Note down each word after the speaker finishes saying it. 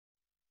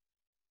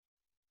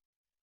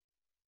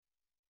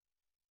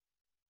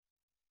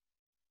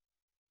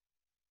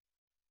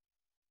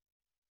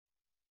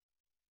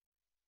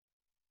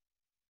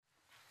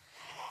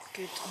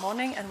Good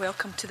morning and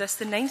welcome to this,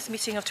 the 9th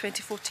meeting of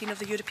 2014 of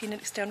the European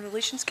and External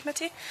Relations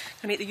Committee.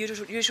 I make the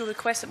usual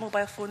request that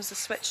mobile phones are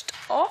switched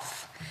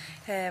off.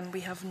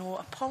 We have no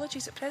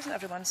apologies at present.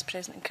 Everyone's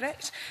present and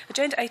correct.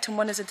 Agenda item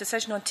 1 is a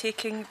decision on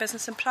taking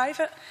business in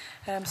private.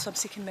 So I'm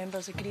seeking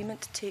members'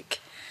 agreement to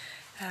take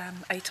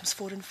items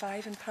 4 and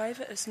 5 in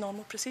private as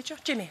normal procedure.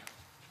 Jamie.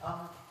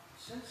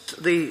 Since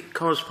the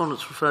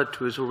correspondence referred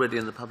to is already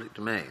in the public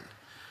domain,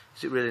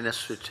 is it really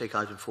necessary to take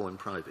item 4 in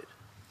private?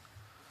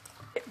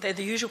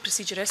 The usual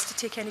procedure is to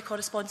take any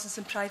correspondence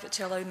in private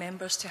to allow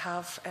members to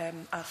have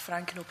a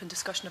frank and open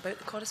discussion about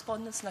the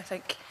correspondence, and I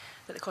think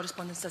that the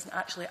correspondence doesn't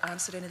actually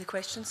answer any of the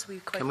questions.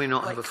 Can we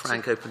not have a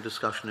frank, open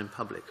discussion in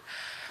public?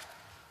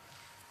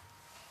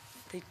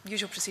 The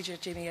usual procedure,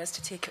 Jamie, is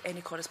to take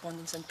any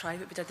correspondence in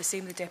private. We did the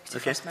same with the Deputy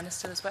First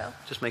Minister as well.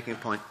 Just making a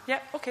point. Yeah,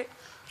 okay.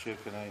 Chair,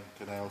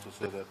 can I also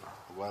say that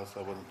whilst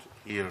I wasn't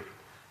here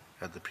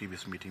at the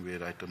previous meeting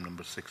where item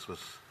number 6 was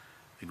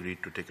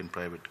agreed to take in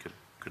private,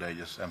 could I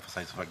just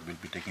emphasise the fact that we'll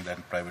be taking that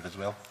in private as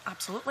well?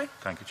 Absolutely.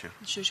 Thank you, Chair.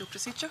 As usual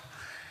procedure.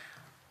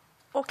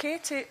 Okay,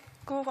 to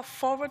go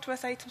forward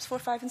with items 4,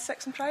 5 and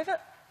 6 in private?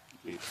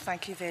 Please.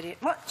 Thank you very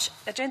much.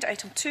 Agenda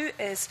item 2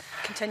 is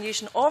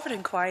continuation of an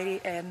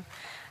inquiry, and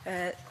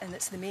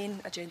it's the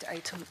main agenda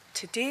item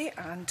today,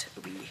 and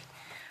we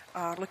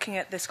are looking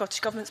at the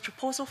Scottish Government's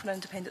proposal for an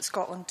independent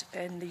Scotland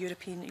in the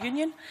European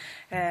Union.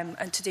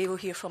 And today we'll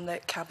hear from the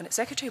Cabinet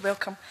Secretary.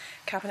 Welcome,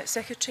 Cabinet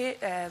Secretary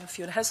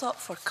Fiona Hyslop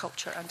for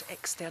Culture and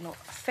External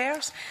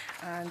Affairs.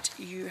 And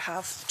you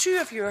have 2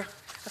 of your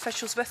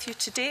officials with you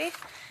today.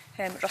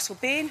 Russell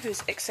Bain,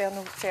 who's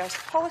External Affairs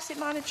Policy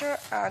Manager,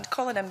 and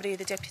Colin Imrie,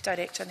 the Deputy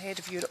Director and Head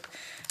of Europe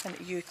and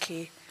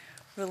UK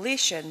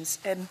Relations.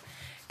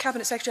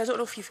 Cabinet Secretary, I don't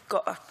know if you've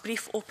got a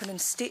brief opening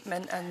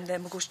statement and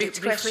then we'll go straight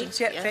to questions.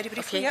 Yeah, very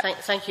briefly. Okay,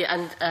 thank you.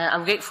 And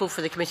I'm grateful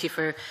for the committee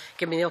for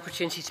giving me the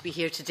opportunity to be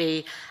here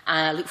today.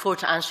 I look forward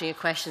to answering your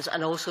questions,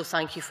 and also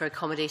thank you for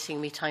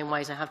accommodating me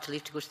time-wise. I have to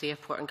leave to go to the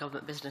airport on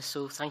government business,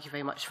 so thank you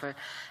very much for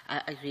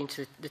agreeing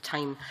to the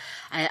time.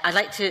 I'd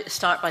like to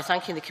start by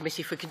thanking the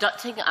committee for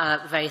conducting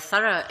a very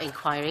thorough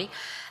inquiry.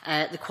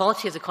 The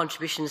quality of the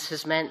contributions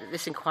has meant that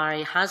this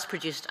inquiry has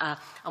produced a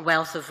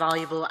wealth of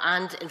valuable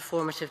and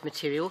informative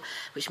material,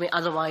 which may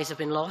otherwise have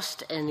been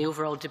lost in the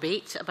overall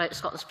debate about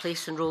Scotland's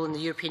place and role in the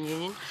European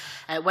Union.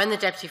 When the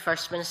Deputy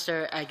First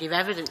Minister gave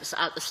evidence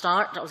at the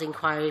start of the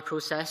inquiry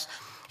process,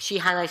 she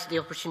highlighted the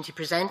opportunity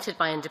presented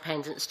by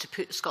independence to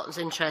put Scotland's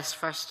interests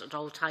first at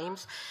all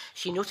times.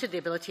 She noted the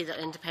ability that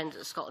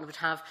independent Scotland would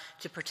have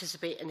to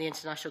participate in the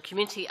international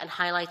community and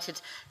highlighted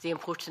the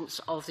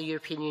importance of the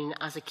European Union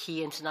as a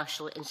key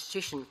international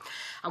institution.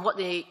 And what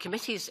the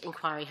committee's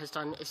inquiry has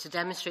done is to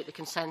demonstrate the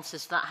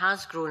consensus that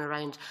has grown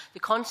around the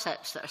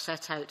concepts that are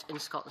set out in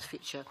Scotland's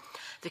future.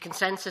 The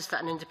consensus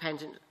that an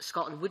independent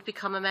Scotland would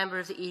become a member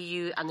of the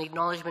EU, and the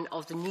acknowledgement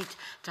of the need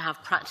to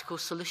have practical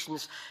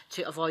solutions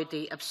to avoid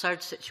the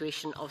absurd situation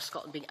of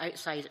Scotland being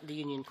outside the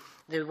Union.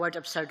 The word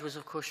absurd was,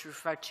 of course,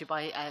 referred to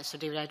by Sir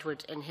David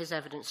Edward in his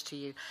evidence to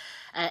you.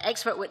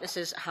 Expert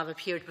witnesses have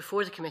appeared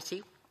before the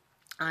committee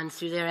and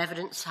through their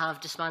evidence have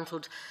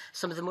dismantled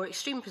some of the more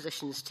extreme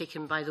positions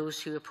taken by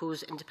those who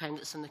oppose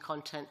independence and the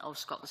content of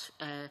Scotland's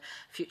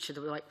future,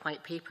 the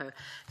White Paper.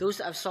 Those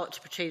that have sought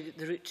to portray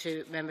the route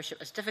to membership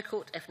as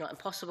difficult, if not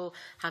impossible,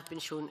 have been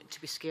shown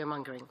to be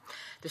scaremongering.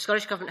 The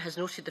Scottish Government has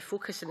noted the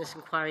focus in this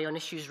inquiry on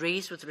issues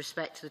raised with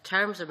respect to the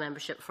terms of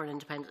membership for an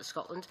independent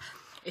Scotland.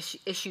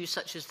 Issues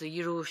such as the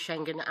Euro,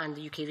 Schengen and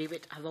the UK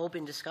rebate have all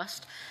been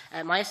discussed.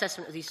 My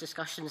assessment of these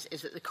discussions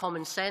is that the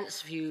common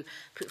sense view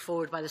put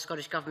forward by the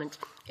Scottish Government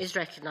is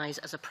recognised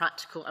as a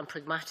practical and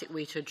pragmatic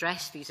way to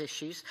address these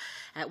issues.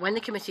 When the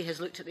committee has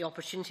looked at the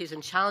opportunities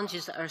and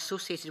challenges that are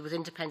associated with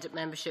independent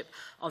membership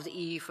of the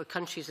EU for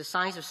countries the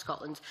size of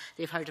Scotland,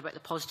 they've heard about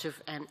the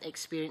positive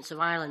experience of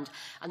Ireland.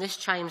 And this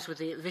chimes with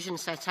the vision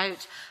set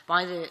out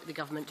by the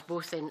Government,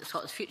 both in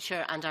Scotland's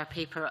future and our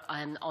paper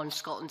on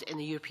Scotland in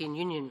the European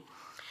Union.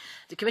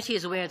 The committee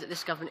is aware that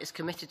this government is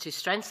committed to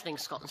strengthening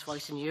Scotland's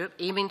voice in Europe,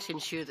 aiming to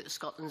ensure that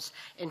Scotland's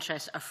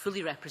interests are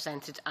fully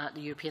represented at the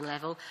European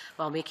level,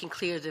 while making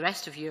clear to the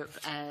rest of Europe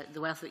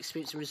the wealth of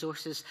experience and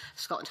resources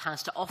Scotland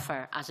has to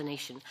offer as a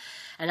nation.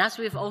 And as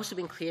we have also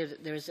been clear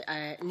that there is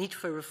a need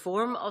for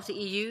reform of the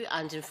EU,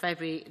 and in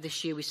February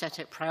this year we set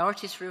out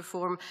priorities for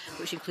reform,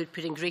 which include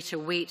putting greater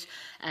weight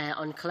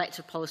on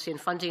collective policy and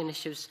funding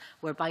initiatives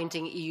where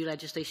binding EU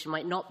legislation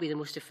might not be the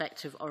most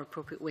effective or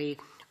appropriate way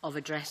of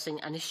addressing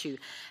an issue.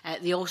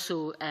 They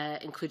also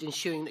include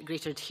ensuring that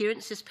greater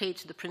adherence is paid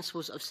to the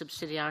principles of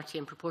subsidiarity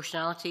and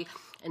proportionality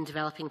in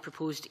developing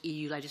proposed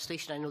EU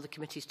legislation. I know the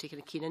committee has taken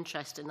a keen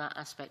interest in that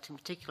aspect in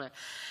particular.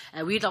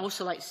 We'd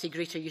also like to see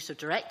greater use of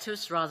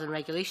directives rather than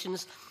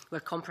regulations, where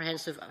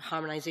comprehensive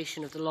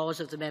harmonisation of the laws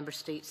of the member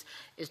states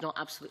is not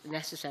absolutely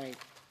necessary.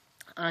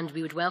 And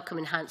we would welcome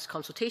enhanced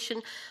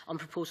consultation on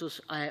proposals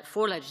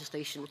for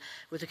legislation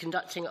with the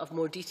conducting of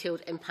more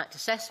detailed impact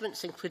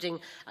assessments, including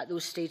at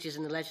those stages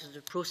in the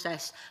legislative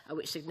process at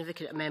which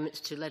significant amendments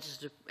to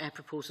legislative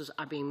proposals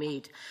are being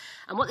made.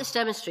 And what this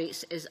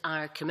demonstrates is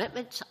our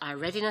commitment, our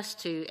readiness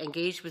to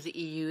engage with the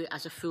EU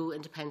as a full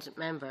independent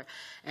member.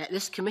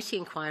 This committee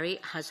inquiry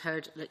has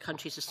heard that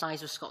countries the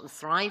size of Scotland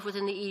thrive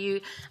within the EU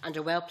and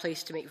are well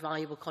placed to make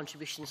valuable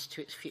contributions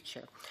to its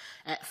future.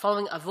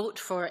 Following a vote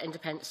for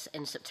independence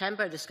in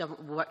September, this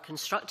government will work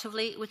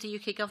constructively with the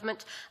UK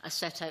government as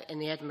set out in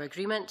the Edinburgh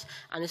Agreement,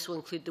 and this will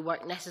include the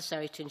work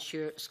necessary to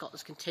ensure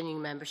Scotland's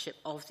continuing membership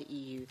of the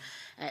EU.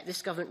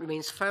 This government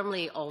remains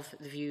firmly of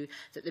the view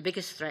that the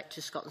biggest threat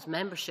to Scotland's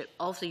membership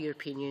of the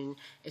European Union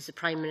is the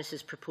Prime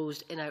Minister's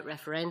proposed in-out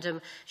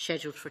referendum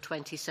scheduled for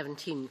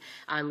 2017,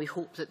 and we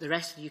hope that the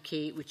rest of the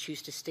UK would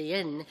choose to stay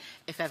in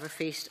if ever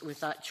faced with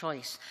that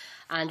choice.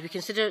 And we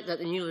consider that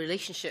the new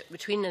relationship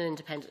between an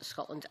independent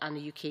Scotland and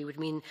the UK would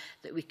mean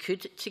that we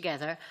could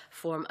together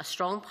form a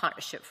strong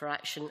partnership for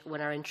action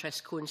when our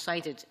interests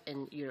coincided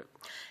in Europe.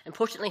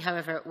 Importantly,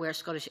 however, where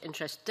Scottish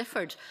interests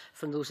differed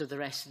from those of the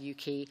rest of the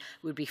UK,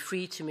 we would be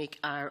free to make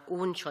our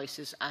own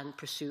choices and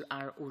pursue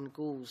our own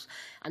goals.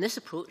 And this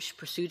approach,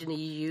 pursued in the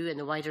EU and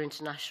the wider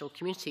international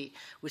community,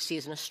 would see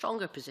us in a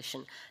stronger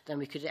position than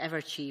we could ever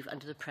achieve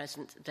under the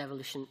present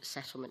devolution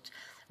settlement,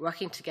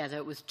 working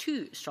together with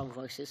two strong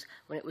voices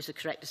when it was the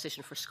correct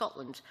decision for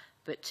Scotland,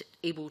 but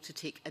able to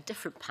take a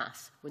different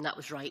path when that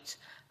was right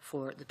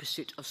for the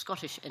pursuit of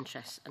Scottish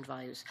interests and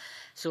values.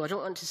 So I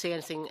don't want to say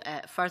anything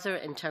further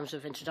in terms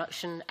of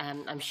introduction.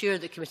 I'm sure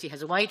the committee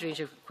has a wide range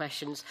of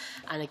questions,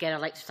 and again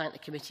I'd like to thank the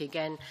committee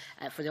again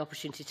for the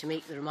opportunity to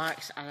make the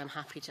remarks, and I'm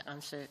happy to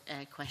answer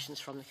questions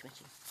from the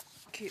committee.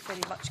 Thank you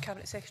very much,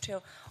 Cabinet Secretary.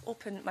 I'll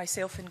open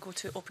myself and go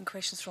to open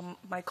questions from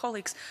my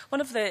colleagues. One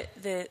of the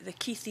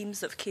key themes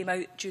that came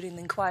out during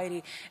the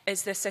inquiry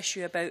is this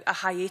issue about a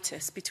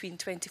hiatus between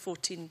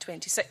 2014 and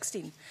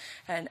 2016.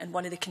 And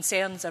one of the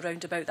concerns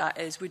around about that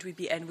is, would we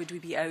be in, would we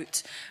be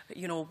out,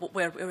 you know,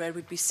 where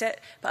would we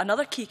sit? But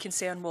another key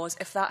concern was,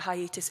 if that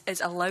hiatus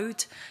is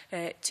allowed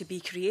to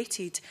be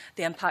created,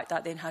 the impact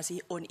that then has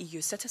on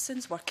EU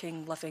citizens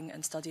working, living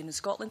and studying in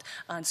Scotland,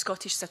 and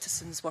Scottish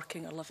citizens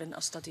working or living or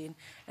studying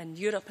in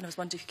Europe. And I was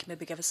wondering if you could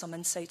maybe give us some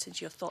insight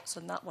into your thoughts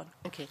on that one.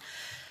 Okay.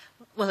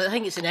 Well, I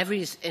think it's in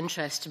everybody's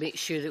interest to make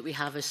sure that we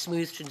have as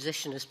smooth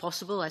transition as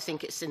possible. I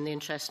think it's in the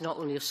interest not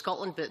only of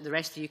Scotland, but the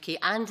rest of the UK,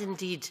 and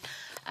indeed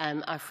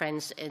our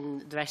friends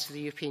in the rest of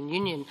the European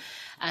Union.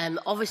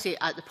 Obviously,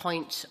 at the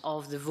point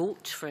of the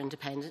vote for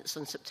independence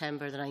on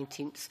September the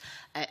 19th,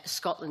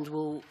 Scotland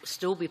will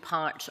still be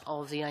part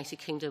of the United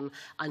Kingdom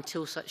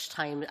until such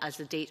time as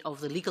the date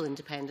of the legal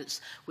independence,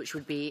 which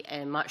would be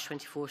March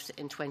 24th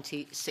in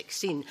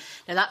 2016.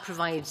 Now, that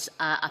provides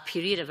a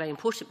period, a very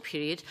important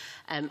period,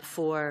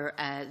 for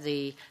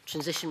the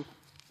transition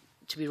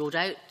to be rolled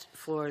out,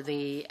 for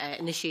the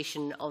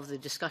initiation of the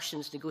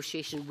discussions,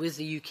 negotiation with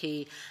the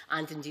UK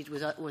and indeed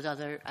with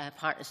other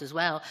partners as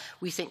well.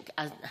 We think,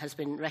 as has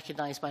been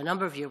recognised by a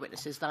number of your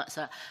witnesses, that's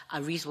a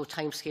reasonable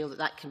timescale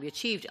that can be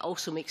achieved. It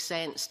also makes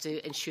sense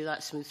to ensure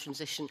that smooth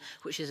transition,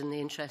 which is in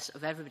the interest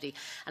of everybody.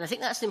 And I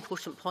think that's an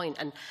important point.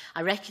 And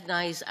I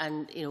recognise,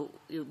 and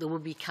there will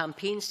be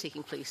campaigns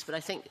taking place, but I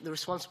think the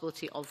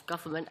responsibility of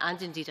government,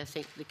 and indeed I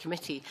think the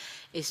committee,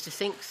 is to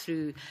think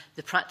through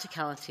the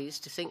practicalities,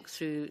 to think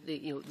through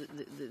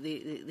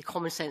the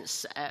common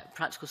sense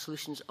practical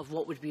solutions of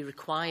what would be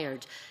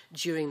required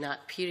during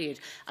that period.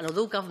 And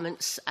although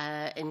governments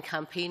in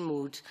campaign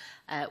mode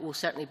will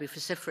certainly be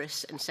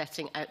vociferous in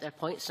setting out their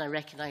points, and I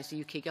recognise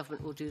the UK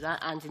government will do that,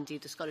 and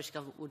indeed the Scottish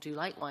government will do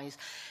likewise,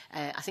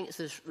 I think it's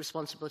the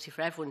responsibility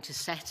for everyone to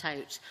set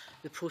out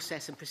the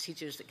process and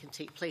procedures that can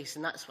take place,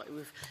 and that's what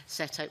we've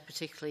set out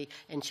particularly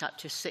in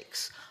Chapter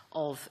 6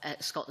 of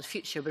Scotland's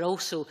future, but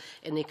also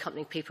in the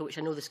accompanying paper, which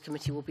I know this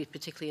committee will be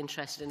particularly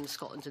interested in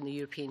Scotland and the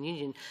European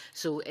Union.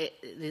 So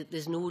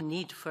there's no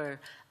need for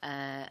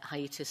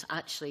hiatus.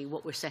 Actually,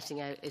 what we're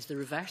setting out is the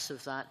reverse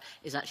of that,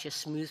 is actually a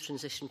smooth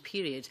transition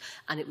period,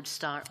 and it would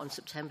start on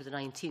September the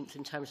 19th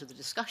in terms of the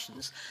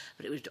discussions,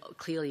 but it would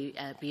clearly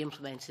be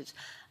implemented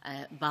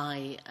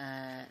by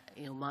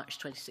March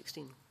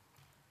 2016.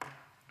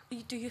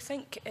 Do you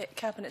think,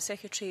 Cabinet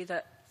Secretary,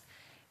 that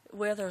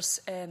where there's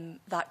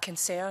that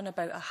concern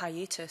about a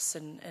hiatus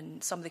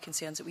and some of the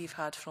concerns that we've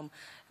had from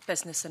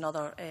business and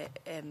other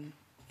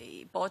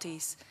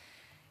bodies,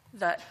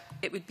 that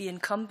it would be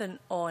incumbent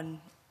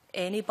on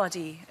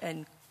anybody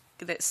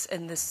that's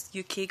in this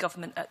UK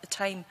government at the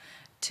time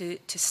to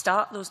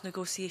start those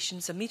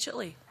negotiations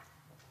immediately?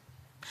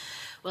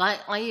 Well,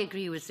 I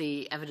agree with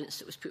the evidence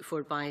that was put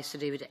forward by Sir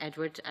David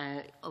Edward.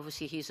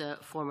 Obviously, he's a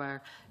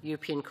former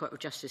European Court of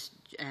Justice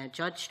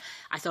judge.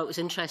 I thought it was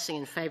interesting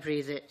in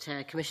February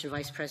that Commissioner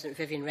Vice President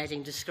Viviane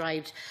Reding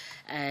described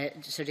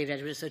Sir David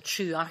Edward as a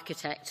true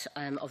architect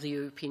of the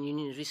European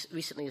Union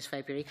recently as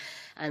February.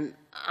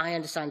 I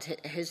understand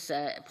his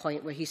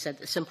point where he said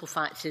the simple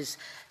fact is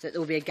that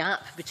there will be a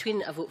gap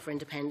between a vote for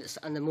independence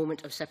and the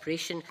moment of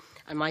separation.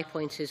 And my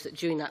point is that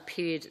during that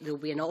period, there will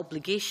be an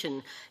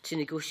obligation to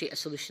negotiate a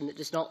solution that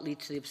does not lead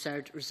to the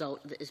absurd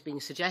result that is being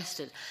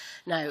suggested.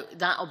 Now,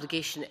 that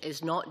obligation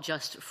is not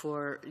just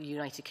for the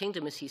United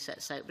Kingdom, as he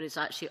sets out, but it's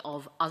actually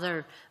of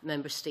other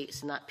member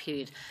states in that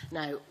period.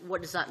 Now,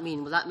 what does that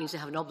mean? Well, that means they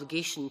have an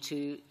obligation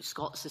to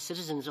Scots, the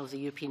citizens of the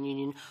European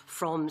Union,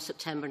 from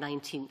September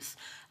 19th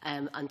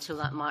until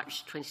that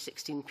March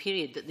 2016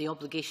 period, that the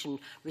obligation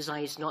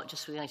resides not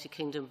just for the United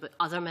Kingdom but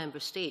other member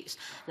states.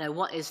 Now,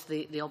 what is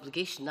the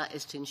obligation? That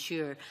is to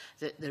ensure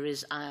that there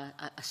is a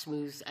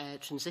smooth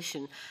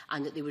transition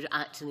and that they would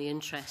act in the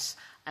interests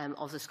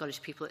of the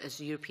Scottish people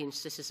as European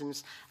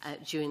citizens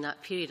during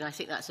that period. And I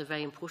think that's a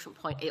very important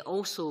point. It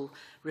also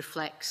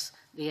reflects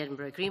the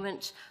Edinburgh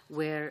Agreement,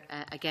 where,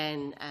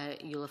 again,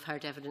 you'll have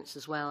heard evidence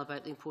as well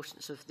about the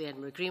importance of the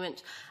Edinburgh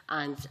Agreement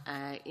and,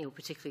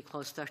 particularly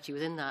Clause 30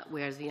 within that,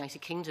 where the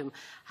United Kingdom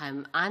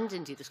and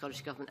indeed the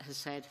Scottish Government has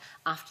said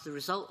after the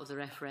result of the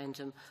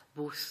referendum,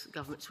 both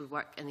governments would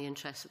work in the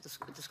interests of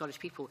the Scottish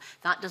people.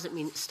 That doesn't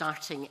mean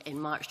starting in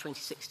March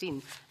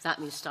 2016. That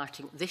means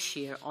starting this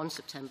year on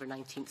September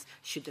 19th,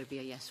 should there be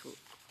a yes vote.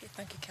 Okay,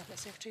 thank you, Cabinet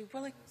Secretary.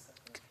 Willie,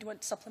 do you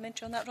want to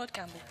supplement on that, Rod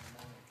Campbell?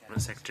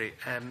 Secretary,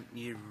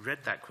 you read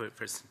that quote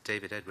from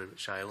David Edward,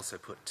 which I also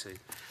put to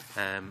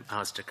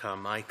Alistair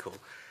Carmichael.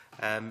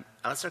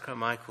 Alistair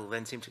Carmichael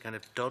then seemed to kind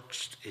of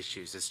dodge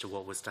issues as to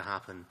what was to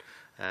happen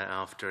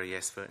after a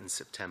yes vote in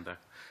September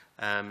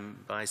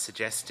by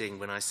suggesting,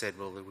 when I said,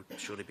 well, there would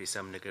surely be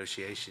some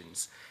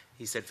negotiations,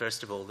 he said,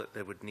 first of all, that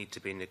there would need to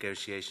be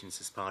negotiations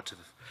as part of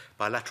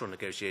bilateral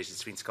negotiations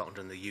between Scotland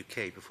and the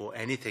UK before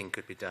anything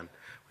could be done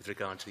with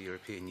regard to the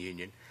European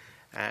Union.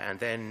 And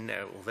then,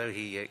 although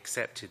he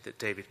accepted that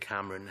David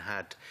Cameron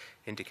had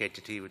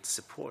indicated he would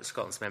support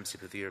Scotland's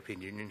membership of the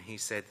European Union, he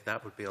said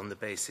that would be on the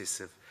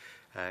basis of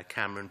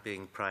Cameron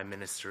being Prime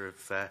Minister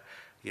of the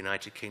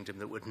United Kingdom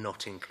that would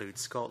not include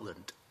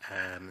Scotland,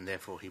 and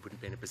therefore he wouldn't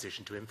be in a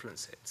position to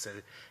influence it. So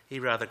he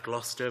rather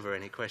glossed over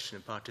any question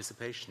of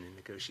participation in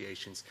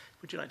negotiations.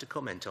 Would you like to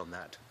comment on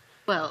that?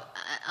 Well,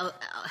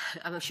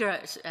 I'm sure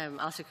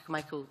Alistair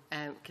Carmichael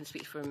can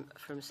speak for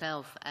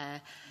himself,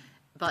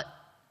 but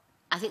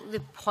I think the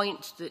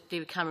point that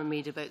David Cameron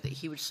made about that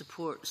he would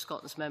support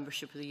Scotland's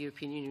membership of the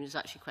European Union is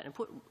actually quite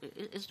important.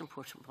 It is an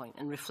important point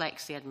and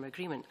reflects the Edinburgh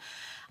Agreement.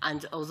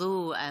 And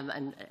although,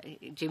 and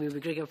Jamie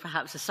McGrigor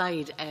perhaps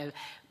aside,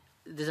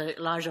 there's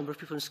a large number of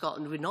people in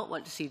Scotland who would not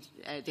want to see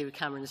David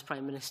Cameron as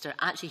Prime Minister.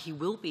 Actually, he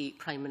will be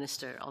Prime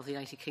Minister of the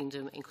United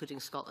Kingdom, including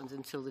Scotland,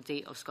 until the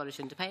date of Scottish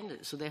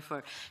independence. So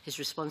therefore, his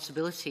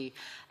responsibility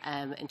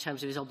in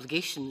terms of his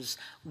obligations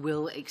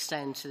will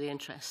extend to the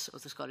interests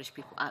of the Scottish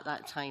people at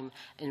that time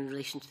in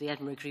relation to the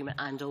Edinburgh Agreement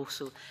and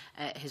also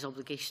his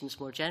obligations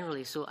more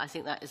generally. So I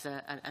think that is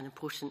an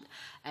important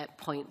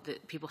point,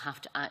 that people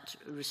have to act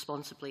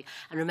responsibly.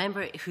 And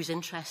remember whose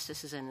interest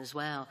this is in as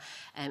well.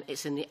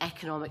 It's in the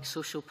economic,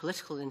 social,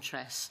 political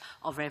interests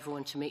of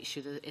everyone to make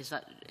sure that there is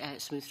that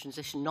smooth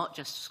transition, not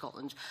just to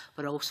Scotland,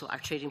 but also our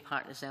trading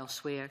partners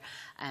elsewhere.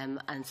 And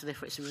so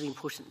therefore it's really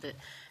important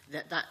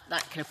that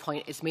kind of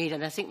point is made.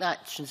 And I think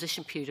that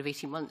transition period of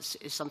 18 months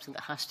is something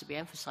that has to be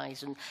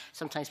emphasised. And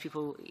sometimes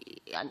people,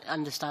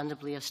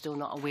 understandably, are still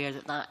not aware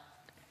that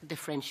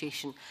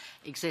differentiation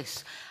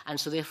exists. And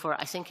so therefore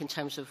I think in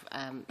terms of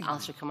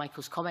Alistair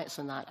Carmichael's comments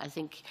on that, I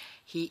think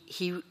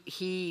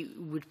he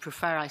would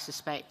prefer, I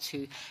suspect,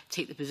 to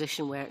take the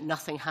position where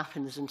nothing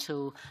happens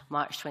until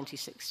March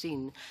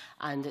 2016,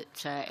 and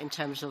that in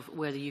terms of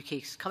where the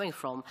UK is coming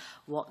from,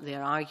 what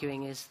they're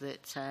arguing is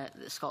that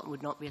Scotland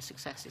would not be a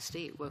successor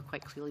state, where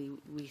quite clearly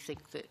we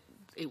think that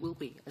it will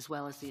be, as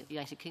well as the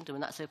United Kingdom.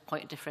 And that's a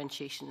point of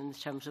differentiation in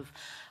terms of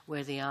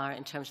where they are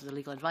in terms of the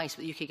legal advice.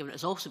 But the UK government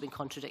has also been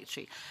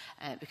contradictory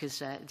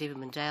because David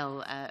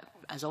Mundell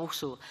has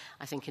also,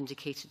 I think,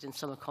 indicated in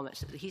some of the comments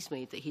that he's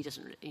made that he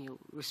doesn't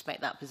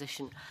respect that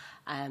position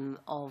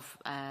of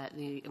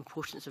the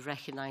importance of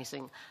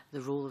recognising the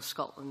role of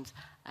Scotland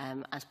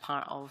as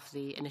part of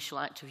the initial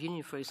Act of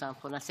Union, for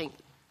example. And I think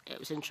it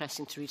was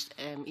interesting to read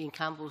Ian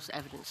Campbell's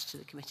evidence to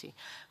the committee,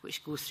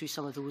 which goes through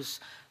some of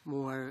those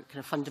more kind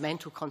of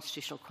fundamental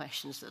constitutional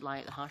questions that lie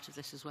at the heart of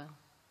this as well.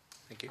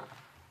 Thank you.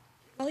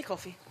 Willie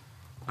Coffey.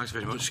 Thanks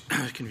very much,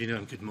 Convener,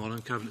 and good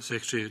morning, Cabinet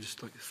Secretary. I'd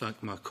just like to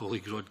thank my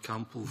colleague Rod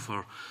Campbell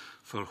for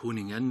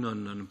honing in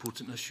on an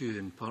important issue,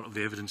 and part of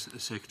the evidence that the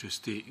Secretary of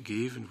State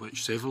gave, in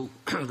which several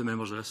of the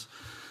members of this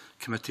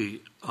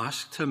committee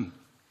asked him.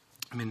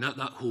 I mean, that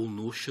whole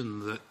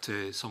notion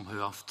that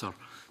somehow after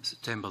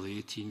September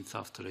the 18th,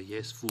 after a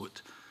yes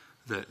vote,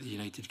 that the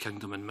United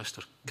Kingdom and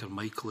Mr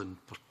Carmichael in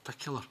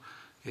particular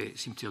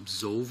seemed to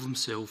absolve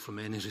themselves from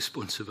any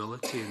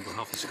responsibility on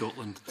behalf of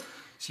Scotland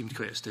seemed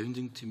quite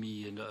astounding to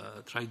me, and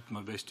I tried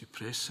my best to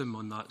press him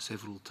on that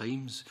several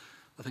times,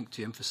 I think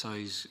to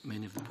emphasise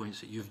many of the points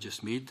that you've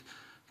just made,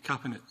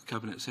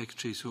 Cabinet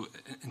Secretary. So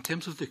in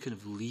terms of the kind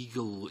of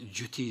legal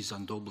duties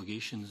and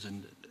obligations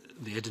in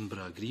the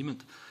Edinburgh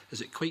Agreement,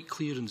 is it quite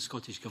clear in the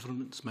Scottish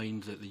Government's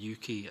mind that the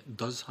UK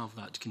does have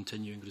that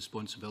continuing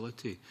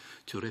responsibility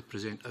to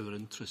represent our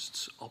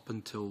interests up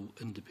until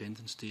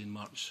Independence Day in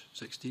March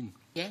 16?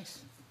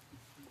 Yes.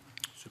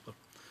 Super.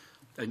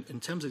 In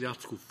terms of the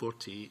Article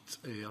 48,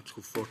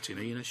 Article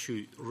 49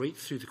 issue, right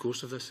through the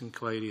course of this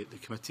inquiry at the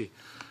committee,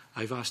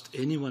 I've asked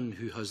anyone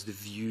who has the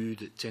view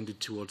that tended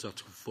towards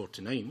Article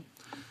 49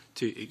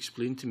 to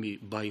explain to me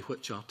by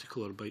which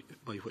article or by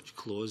which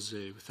clause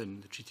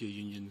within the Treaty of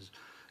Union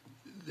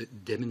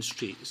that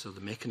demonstrates, or the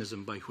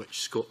mechanism by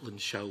which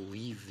Scotland shall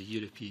leave the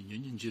European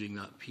Union during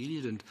that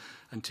period.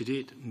 And to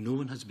date, no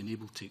one has been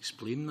able to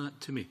explain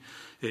that to me.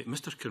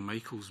 Mr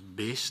Carmichael's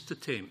best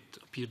attempt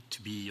appeared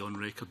to be on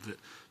record that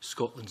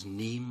Scotland's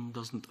name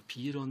doesn't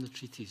appear on the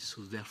treaty,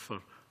 so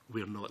therefore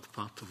we're not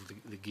part of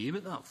the game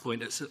at that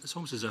point. It's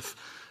almost as if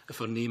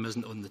our name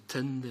isn't on the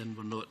tin, then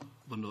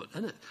we're not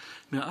in it.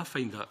 I mean, I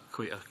find that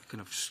quite a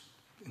kind of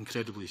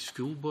incredibly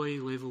schoolboy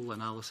level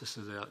analysis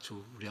of the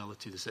actual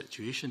reality of the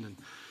situation, and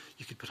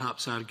you could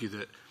perhaps argue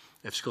that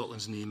if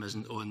Scotland's name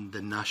isn't on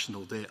the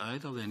national debt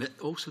either, then it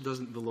also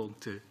doesn't belong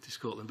to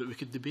Scotland. But we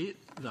could debate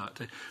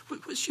that.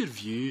 What's your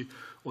view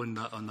on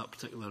that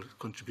particular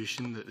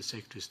contribution that the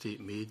Secretary of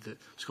State made, that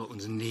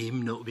Scotland's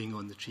name not being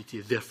on the treaty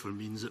therefore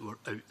means that we're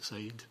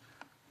outside?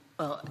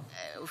 Well,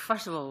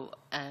 first of all,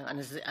 and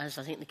as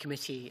I think the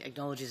committee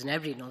acknowledges and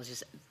everybody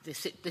acknowledges,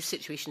 this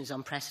situation is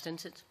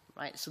unprecedented.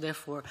 Right? So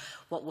therefore,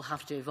 what will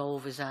have to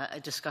evolve is a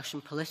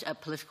discussion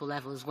at political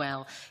level as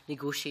well,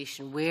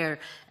 negotiation. Where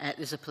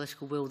there's a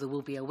political will, there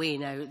will be a way.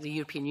 Now, the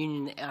European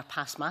Union are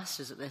past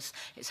masters at this.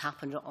 It's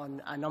happened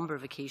on a number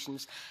of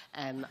occasions,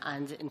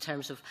 and in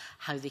terms of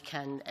how they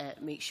can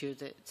make sure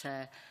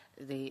that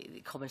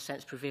the common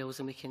sense prevails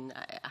and we can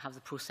have the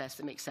process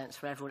that makes sense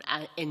for everyone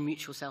in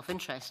mutual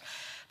self-interest.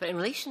 But in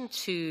relation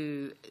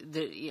to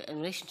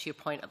your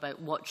point about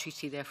what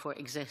treaty therefore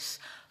exists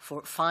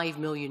for 5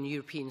 million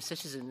European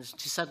citizens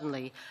to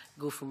suddenly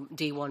go from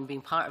day one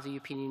being part of the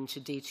European Union to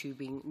day two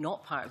being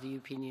not part of the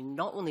European Union,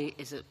 not only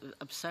is it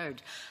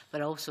absurd,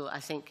 but also I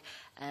think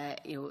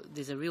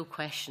there's a real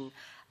question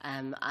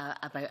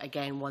about,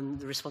 again,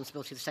 the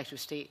responsibility of the Secretary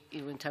of State,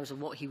 in terms of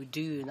what he would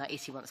do in that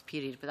 18-month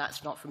period. But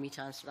that's not for me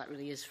to answer. That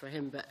really is for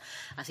him. But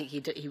I think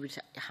he would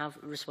have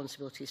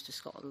responsibilities to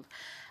Scotland.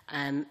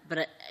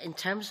 But in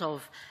terms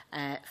of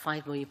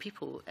 5 million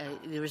people,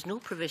 there is no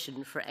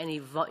provision for any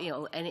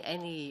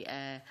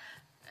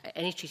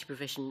treaty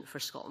provision for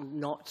Scotland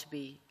not to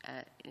be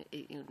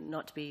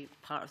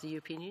part of the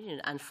European Union,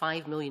 and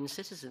 5 million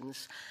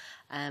citizens.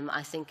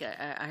 I think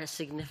are a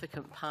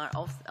significant part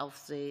of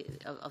the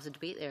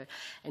debate there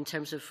in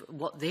terms of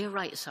what their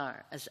rights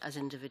are as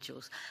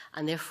individuals,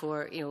 and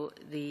therefore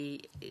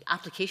the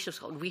application of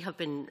Scotland. We have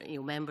been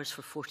members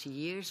for 40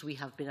 years. We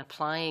have been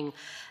applying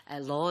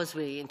laws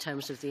in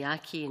terms of the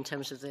acquis, in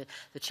terms of the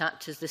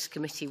chapters. This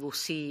committee will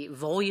see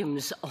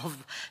volumes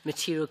of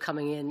material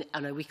coming in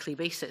on a weekly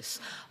basis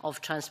of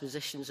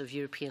transpositions of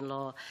European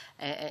law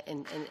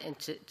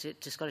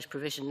into Scottish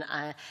provision.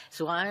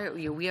 So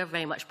we are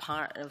very much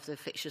part of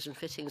the fixtures and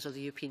fittings of the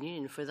European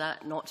Union. For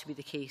that not to be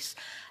the case,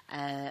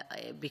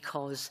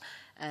 because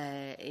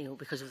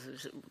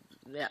of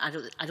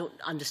I don't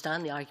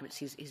understand the arguments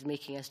he's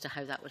making as to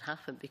how that would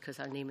happen, because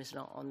our name is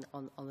not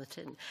on the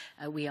tin.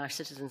 We are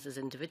citizens as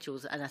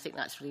individuals, and I think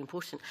that's really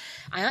important.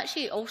 I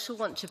actually also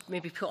want to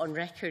maybe put on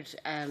record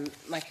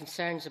my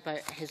concerns about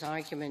his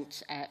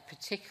argument,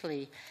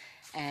 particularly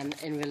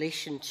in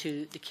relation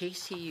to the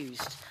case he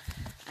used.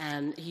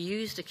 He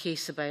used a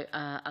case about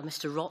a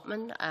Mr.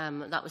 Rotman.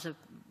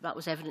 That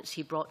was evidence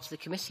he brought to the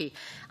committee.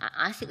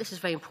 I think this is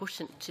very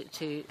important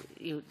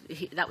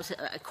that was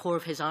a core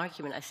of his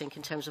argument, I think,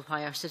 in terms of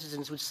why our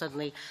citizens would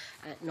suddenly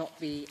not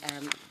be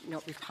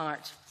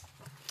part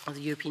of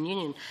the European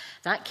Union.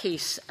 That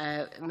case,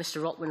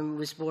 Mr. Rotman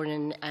was born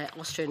in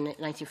Austria in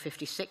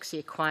 1956. He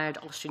acquired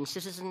Austrian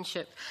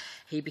citizenship.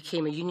 He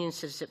became a Union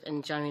citizen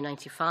in January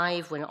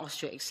 1995 when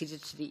Austria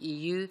acceded to the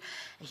EU.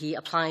 He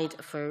applied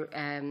for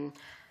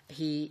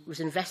He was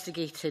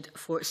investigated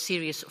for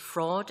serious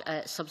fraud,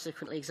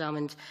 subsequently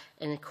examined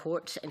in a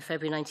court. In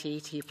February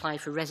 1980, he applied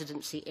for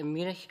residency in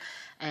Munich,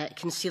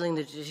 concealing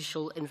the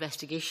judicial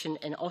investigation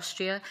in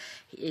Austria.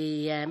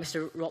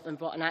 Mr. Rotman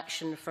brought an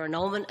action for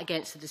annulment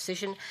against the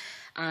decision,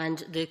 and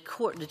the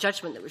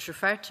judgment that was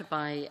referred to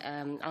by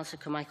Alistair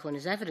Carmichael in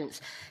his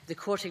evidence, the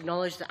court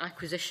acknowledged that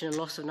acquisition and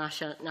loss of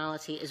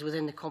nationality is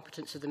within the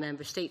competence of the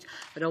member state,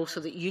 but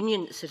also that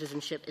Union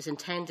citizenship is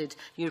intended,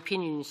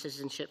 European Union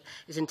citizenship,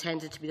 is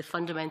intended to be the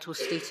fundamental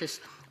status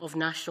of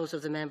nationals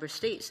of the member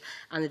states,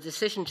 and the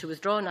decision to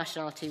withdraw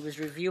nationality was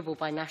reviewable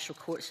by national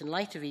courts in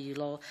light of EU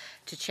law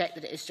to check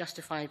that it is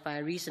justified by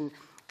a reason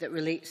that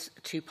relates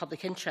to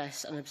public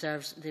interest and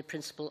observes the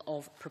principle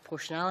of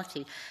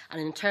proportionality. And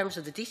in terms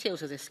of the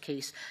details of this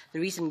case, the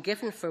reason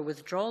given for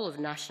withdrawal of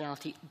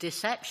nationality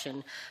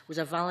deception was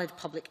a valid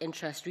public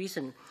interest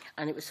reason,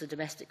 and it was for the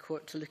domestic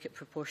court to look at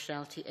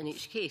proportionality in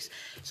each case.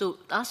 So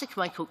Alistair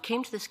Carmichael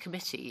came to this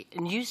committee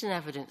and used in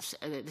evidence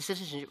the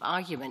citizenship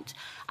argument,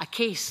 a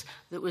case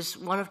that was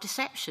one of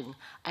deception.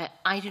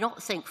 I do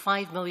not think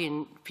 5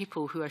 million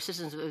people who are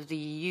citizens of the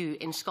EU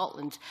in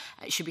Scotland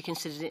should be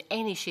considered in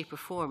any shape or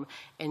form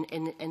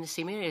in the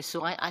same area.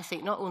 So I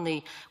think not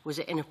only was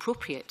it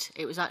inappropriate,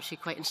 it was actually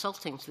quite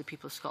insulting to the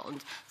people of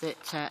Scotland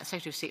that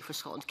Secretary of State for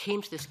Scotland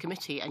came to this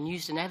committee and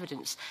used in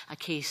evidence a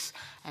case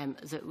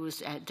that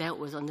was dealt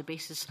with on the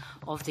basis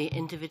of the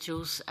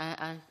individual's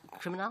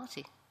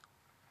criminality.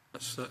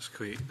 That's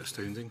quite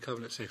astounding,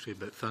 Cabinet Secretary,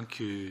 but thank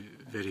you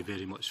very,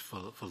 very much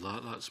for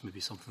that. That's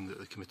maybe something that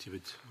the committee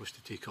would wish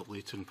to take up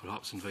later and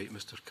perhaps invite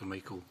Mr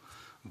Carmichael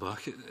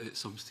back at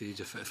some stage,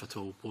 if at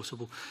all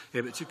possible.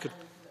 But you could...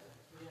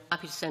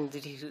 Happy to send the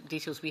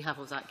details we have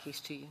of that case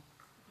to you.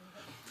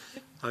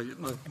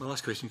 My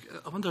last question.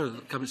 I wonder,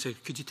 Cabinet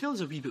Secretary, could you tell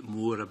us a wee bit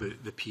more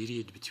about the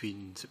period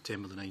between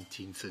September the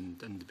 19th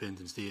and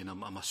Independence Day? And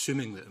I'm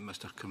assuming that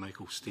Mr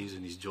Carmichael stays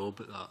in his job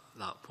at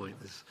that point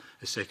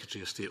as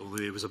Secretary of State,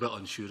 although he was a bit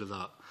unsure of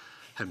that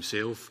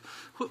himself.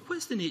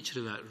 What's the nature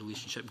of that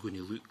relationship going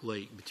to look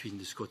like between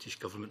the Scottish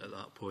Government at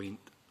that point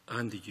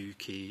and the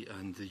UK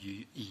and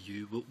the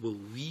EU? Will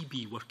we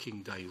be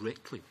working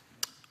directly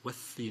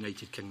with the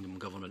United Kingdom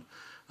Government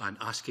and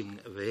asking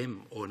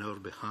them on our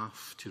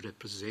behalf to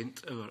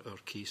represent our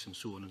case and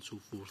so on and so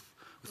forth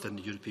within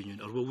the European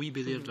Union? Or will we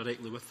be there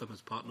directly with them as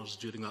partners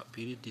during that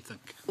period, do you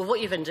think? Well, what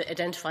you've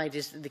identified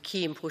is the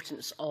key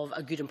importance of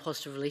a good and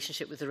positive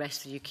relationship with the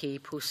rest of the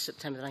UK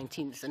post-September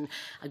 19th. And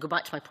I go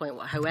back to my point,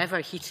 however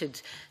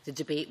heated the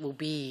debate will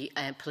be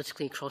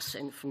politically across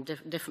from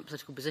different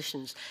political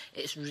positions,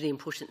 it's really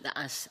important that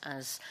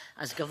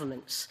as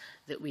governments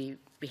that we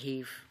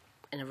behave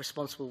in a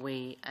responsible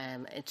way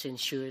to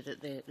ensure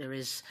that there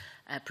is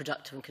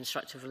productive and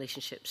constructive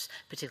relationships,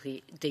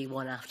 particularly day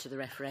one after the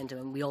referendum.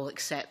 And we all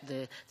accept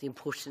the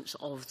importance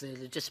of the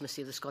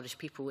legitimacy of the Scottish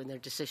people in their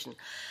decision.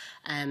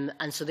 And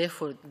so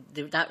therefore,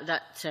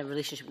 that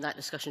relationship and that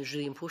discussion is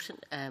really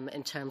important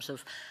in terms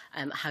of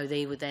how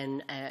they would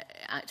then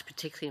act,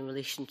 particularly in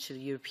relation to the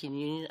European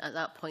Union at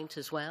that point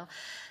as well.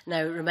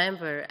 Now,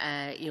 remember,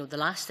 the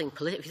last thing,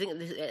 if you think at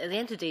the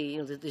end of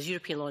the day, there's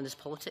European law and there's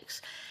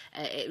politics.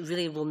 It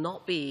really will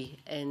not be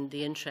in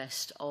the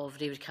interest of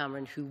David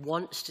Cameron, who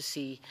wants to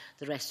see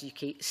the rest of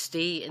the UK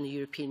stay in the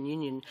European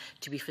Union,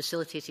 to be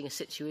facilitating a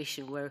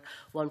situation where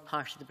one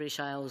part of the British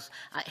Isles,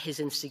 at his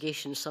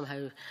instigation,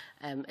 somehow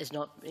is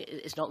not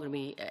going to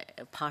be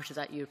a part of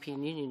that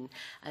European Union.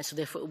 And so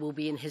therefore it will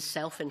be in his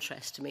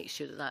self-interest to make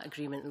sure that that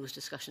agreement and those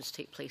discussions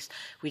take place.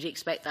 We'd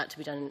expect that to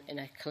be done in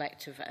a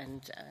collective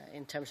and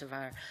in terms of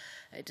our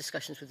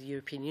discussions with the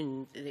European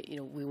Union,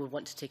 we would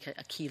want to take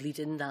a key lead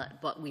in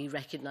that, but we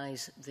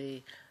recognise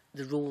the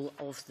role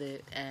of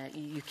the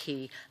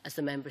UK as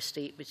the member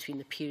state between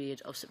the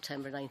period of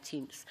September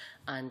 19th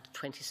and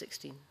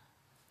 2016.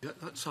 Yeah,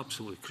 that's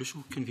absolutely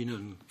crucial, Convener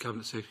and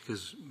Cabinet Secretary,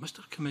 because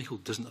Mr Carmichael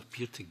doesn't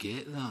appear to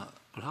get that.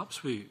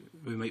 Perhaps we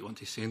might want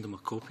to send him a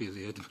copy of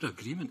the Edinburgh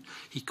Agreement.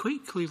 He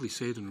quite clearly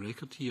said on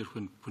record here,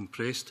 when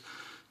pressed,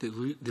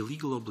 that the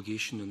legal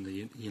obligation in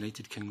the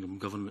United Kingdom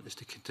Government is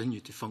to continue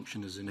to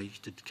function as the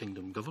United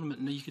Kingdom Government.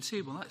 Now, you could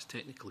say, well, that's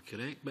technically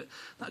correct, but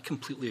that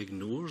completely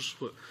ignores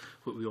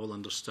what we all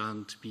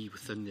understand to be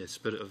within the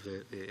spirit of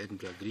the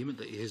Edinburgh Agreement,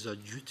 that he has a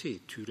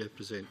duty to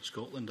represent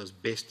Scotland as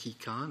best he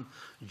can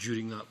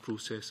during that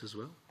process as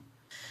well.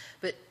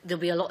 But there'll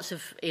be lots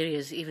of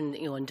areas, even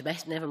in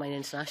never mind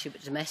internationally,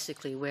 but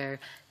domestically, where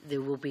there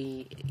will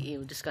be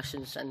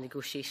discussions and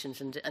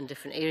negotiations in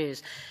different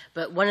areas.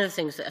 But one of the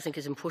things that I think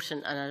is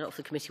important, and I don't know if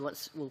the committee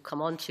will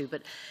come on to,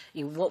 but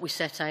what we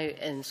set out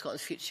in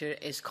Scotland's future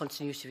is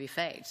continuity of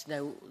effect.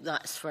 Now,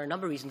 that's for a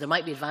number of reasons. There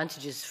might be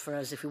advantages for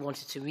us if we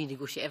wanted to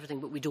renegotiate everything,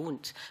 but we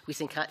don't. We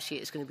think actually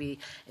it's going to be,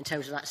 in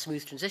terms of that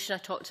smooth transition I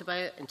talked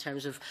about, in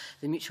terms of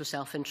the mutual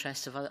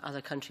self-interest of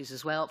other countries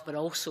as well, but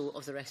also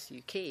of the rest of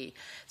the UK,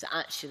 that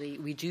actually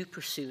we do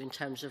pursue in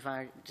terms of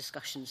our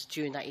discussions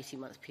during that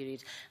 18-month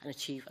period and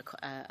achieve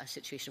a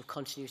situation of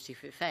continuity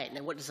of effect.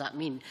 Now, what does that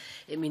mean?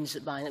 It means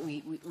that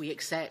we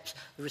accept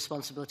the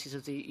responsibilities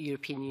of the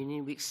European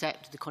Union, we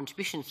accept the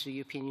contributions to the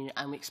European Union,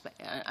 and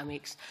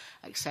we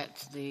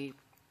accept the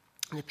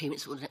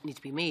payments that will need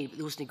to be made, but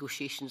those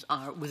negotiations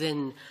are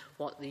within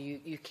what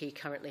the UK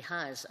currently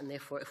has, and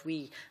therefore if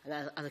we,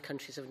 and other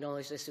countries have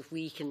acknowledged this, if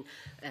we can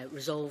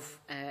resolve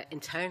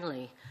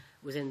internally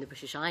within the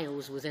British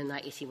Isles, within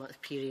that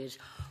 18-month period,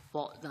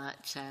 what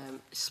that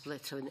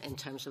split in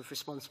terms of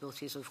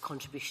responsibilities of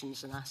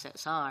contributions and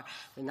assets are,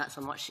 then that's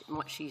a much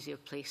easier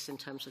place in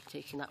terms of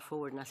taking that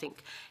forward. And I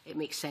think it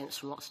makes sense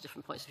from lots of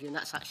different points of view, and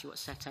that's actually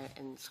what's set out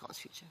in Scotland's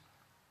future.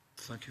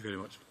 Thank you very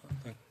much for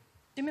that. Thank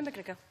you. Member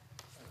Gregor.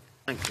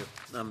 Thank you.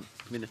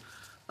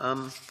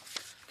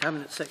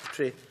 Cabinet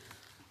Secretary,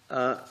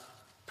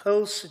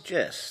 polls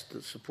suggest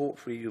that support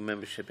for EU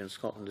membership in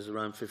Scotland is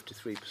around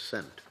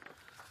 53%.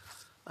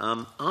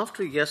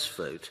 After a yes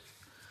vote,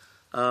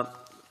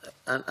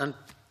 and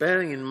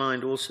bearing in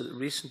mind also that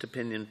recent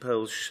opinion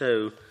polls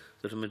show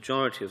that a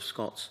majority of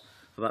Scots,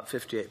 about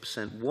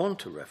 58%,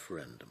 want a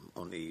referendum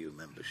on EU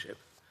membership,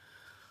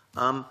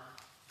 and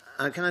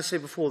can I say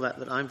before that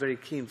I'm very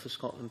keen for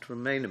Scotland to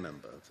remain a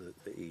member of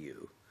the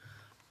EU.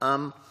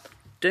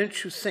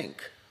 Don't you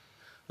think,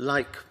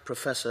 like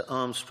Professor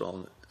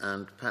Armstrong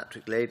and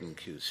Patrick Leyden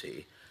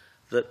QC,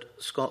 that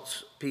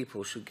Scots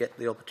people should get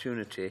the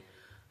opportunity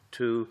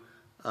to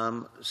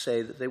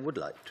say that they would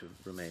like to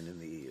remain in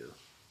the EU?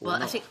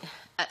 Well, I think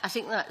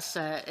that's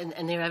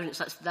in their evidence.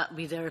 That would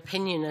be their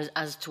opinion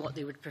as to what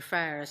they would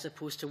prefer, as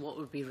opposed to what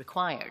would be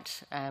required.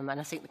 And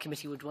I think the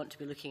committee would want to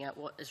be looking at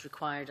what is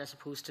required as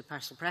opposed to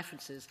personal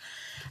preferences.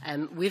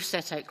 We've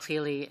set out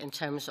clearly in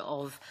terms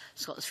of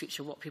Scotland's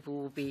future what people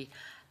will be.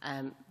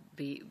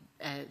 The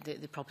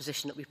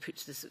proposition that we put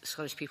to the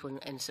Scottish people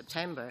in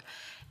September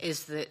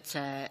is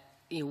that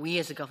we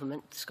as a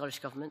government, the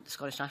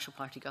Scottish National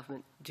Party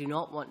government, do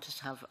not want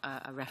to have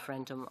a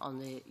referendum on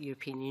the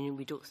European Union.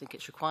 We don't think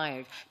it's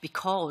required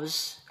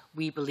because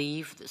we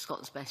believe that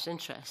Scotland's best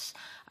interests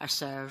are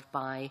served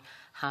by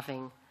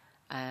having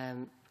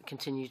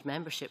continued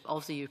membership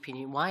of the European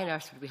Union. Why on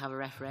earth would we have a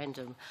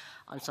referendum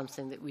on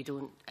something that we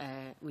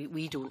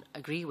don't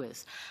agree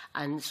with?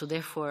 And so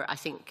therefore, I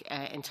think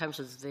in terms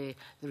of the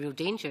real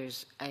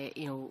dangers,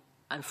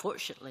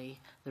 unfortunately,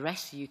 the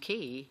rest of the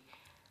UK,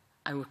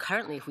 and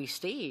currently if we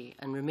stay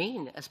and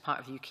remain as part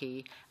of the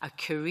UK, are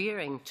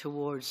careering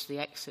towards the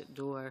exit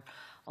door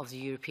of the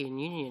European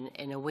Union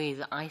in a way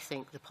that I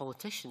think the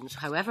politicians,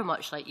 however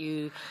much like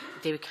you,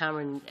 David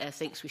Cameron,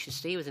 thinks we should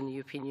stay within the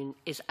European Union,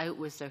 is out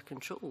with their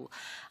control.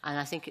 And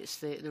I think it's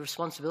the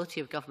responsibility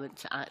of government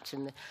to act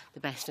in the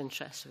best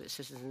interests of its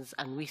citizens,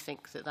 and we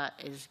think that that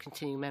is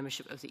continuing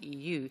membership of the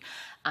EU.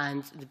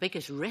 And the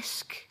biggest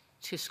risk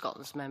to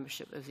Scotland's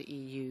membership of the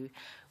EU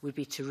would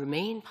be to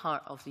remain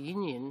part of the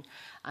Union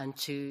and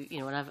to,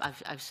 and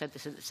I've said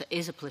this, it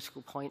is a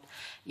political point,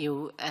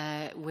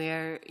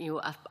 where,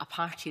 a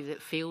party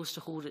that fails to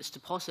hold its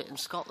deposit in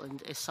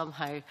Scotland is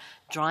somehow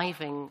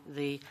driving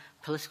the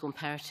political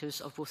imperatives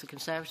of both the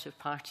Conservative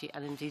Party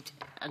and indeed,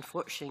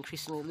 unfortunately,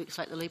 increasingly looks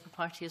like the Labour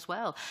Party as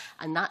well.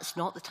 And that's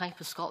not the type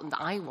of Scotland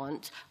that I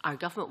want, our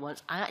government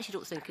wants. I actually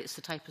don't think it's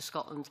the type of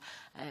Scotland,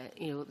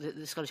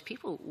 the Scottish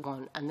people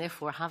want. And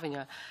therefore, having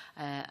a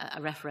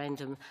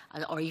referendum,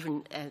 or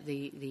even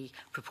the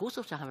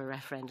proposal to have a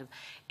referendum,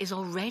 is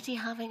already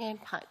having an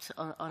impact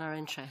on our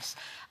interests.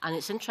 And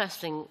it's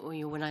interesting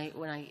when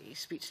I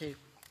speak to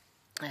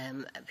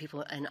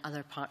people in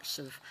other parts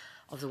of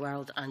the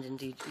world and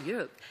indeed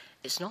Europe,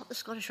 it's not the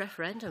Scottish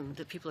referendum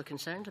that people are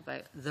concerned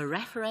about. The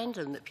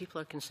referendum that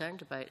people are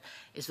concerned about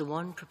is the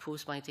one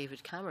proposed by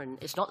David Cameron.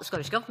 It's not the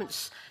Scottish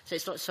government's, so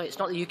it's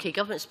not the UK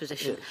government's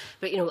position.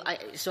 But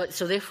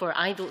so therefore,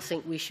 I don't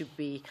think we should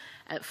be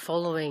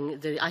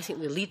following I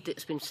think the lead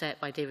that's been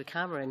set by David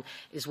Cameron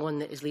is one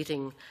that is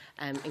leading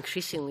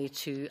increasingly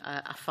to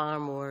a far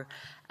more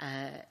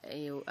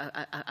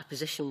a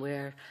position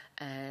where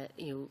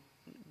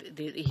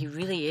he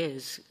really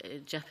is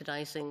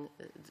jeopardising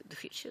the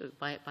future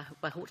by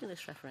holding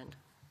this referendum.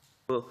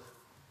 Well,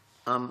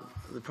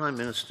 the Prime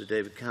Minister,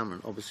 David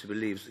Cameron, obviously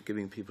believes that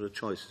giving people a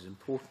choice is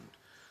important,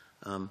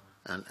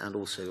 and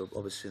also,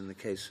 obviously, in the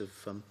case of,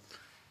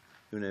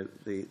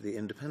 the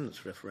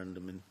independence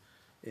referendum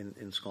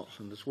in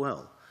Scotland as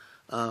well.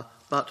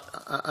 But,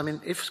 I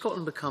mean, if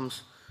Scotland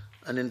becomes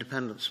an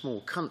independent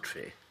small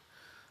country,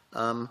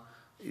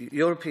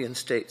 European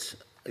states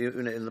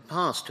in the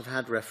past have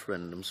had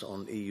referendums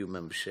on EU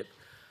membership,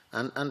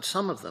 and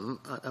some of them,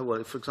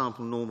 well, for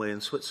example, Norway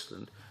and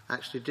Switzerland,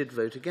 actually did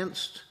vote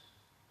against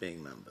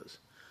being members.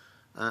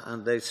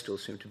 And they still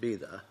seem to be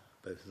there,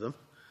 both of them,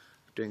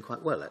 doing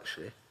quite well,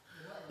 actually.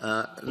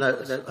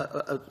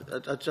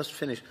 I'll just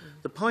finish.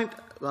 The point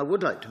I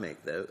would like to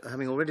make, though,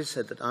 having already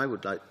said that I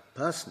would like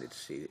personally to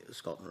see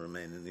Scotland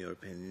remain in the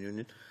European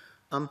Union,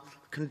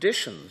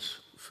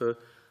 conditions for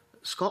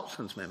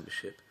Scotland's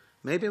membership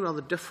may be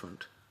rather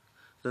different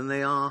than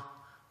they are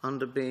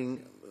under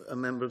being a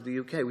member of the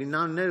UK. We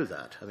now know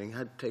that, having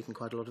taken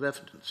quite a lot of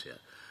evidence here.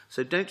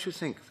 So don't you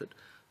think that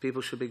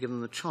people should be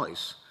given the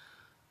choice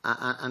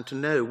and to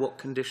know what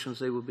conditions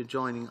they will be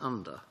joining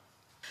under?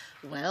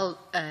 Well,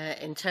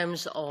 in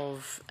terms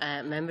of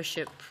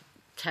membership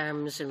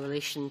terms in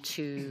relation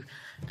to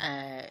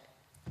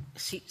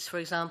seats, for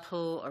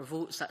example, or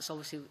votes, that's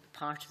obviously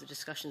part of the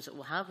discussions that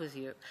we'll have with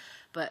Europe.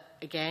 But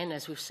again,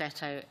 as we've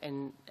set out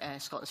in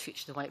Scotland's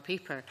Future, the White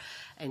Paper,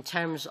 in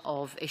terms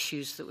of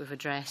issues that we've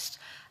addressed,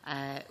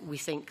 we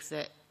think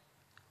that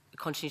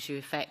continuity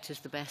of effect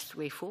is the best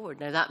way forward.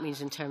 Now, that means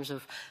in terms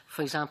of,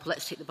 for example,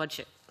 let's take the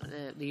budget,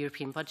 the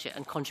European budget,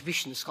 and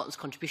contributions, Scotland's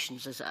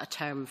contributions, is a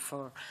term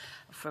for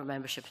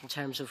membership in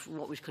terms of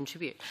what we'd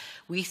contribute.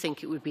 We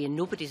think it would be in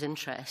nobody's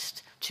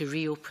interest to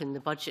reopen the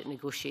budget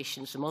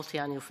negotiations. The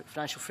multi-annual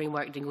financial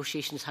framework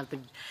negotiations have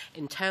been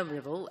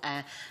interminable.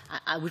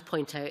 I would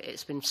point out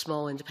it's been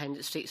small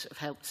independent states that have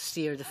helped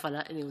steer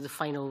the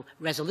final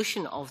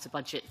resolution of the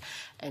budget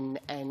in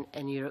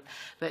Europe.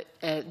 But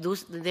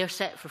they're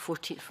set for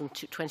from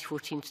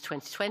 2014 to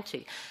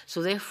 2020.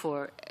 So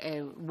therefore,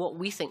 what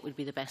we think would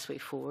be the best way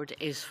forward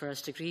is for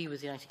us to agree with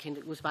the United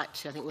Kingdom. It goes back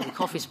to, I think, Willie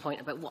Coffey's point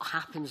about what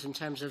happens in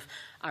terms of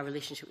our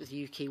relationship with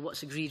the UK,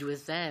 what's agreed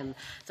with them,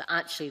 that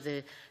actually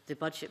the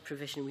budget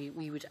provision,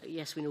 we would,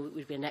 yes, we know it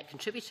would be a net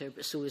contributor,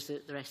 but so is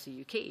the rest of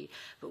the UK,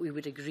 but we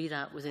would agree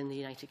that within the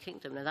United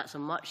Kingdom. Now, that's a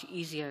much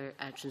easier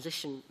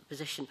transition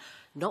position,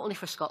 not only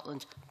for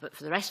Scotland, but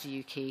for the rest of the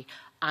UK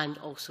and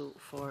also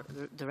for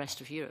the rest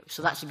of Europe.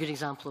 So that's a good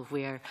example of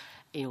where,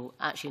 you know,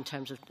 actually in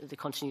terms of the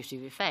continuity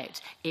of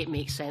effect, it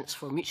makes sense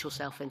for mutual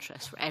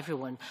self-interest for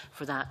everyone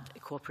for that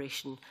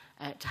cooperation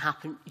to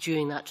happen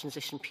during that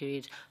transition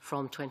period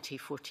from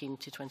 2014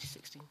 to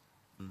 2016.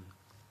 Mm.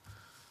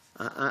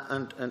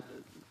 And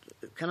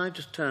can I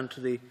just turn to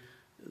the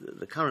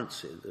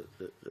currency,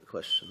 the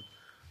question?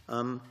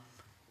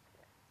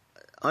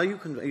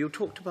 You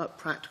talked about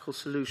practical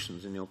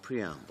solutions in your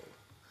preamble.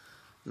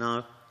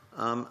 Now,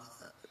 I'm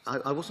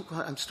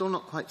still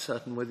not quite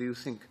certain whether you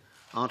think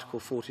Article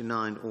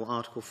 49 or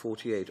Article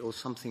 48 or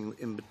something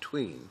in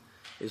between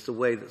is the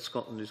way that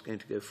Scotland is going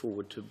to go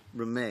forward to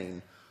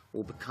remain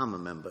or become a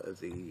member of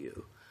the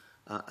EU.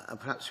 And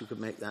perhaps you could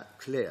make that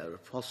clear,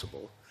 if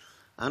possible.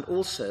 And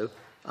also,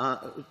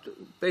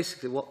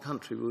 basically, what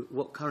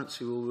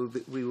currency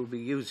we will be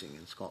using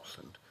in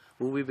Scotland?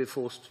 Will we be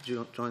forced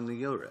to join the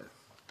euro?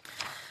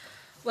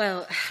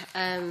 Well,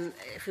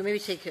 if we maybe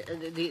take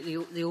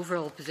the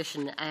overall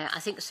position,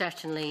 I think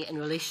certainly in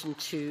relation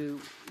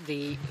to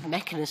the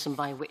mechanism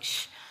by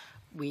which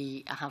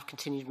we have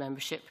continued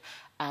membership,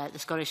 the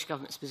Scottish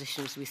Government's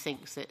position is we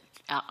think that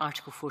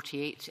Article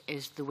 48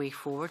 is the way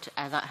forward.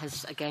 That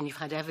has, again, you've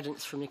had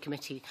evidence from the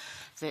committee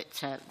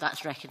that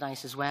that's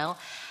recognised as well.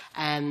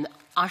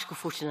 Article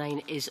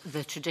 49 is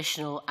the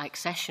traditional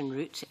accession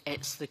route.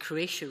 It's the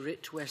Croatia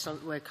route, where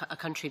a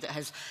country that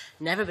has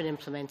never been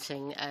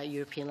implementing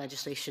European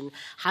legislation,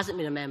 hasn't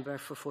been a member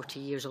for 40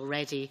 years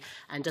already,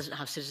 and doesn't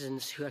have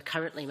citizens who are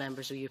currently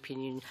members of the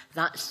European Union.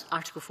 That's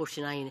Article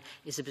 49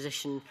 is the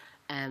position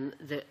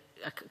that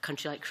a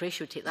country like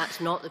Croatia would take.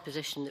 That's not the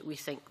position that we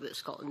think that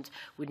Scotland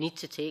would need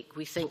to take.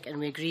 We think, and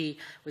we agree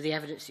with the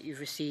evidence that you've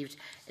received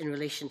in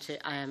relation to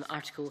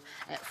Article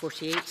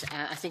 48.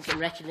 I think in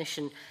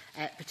recognition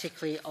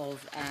particularly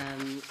of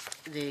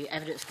the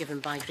evidence given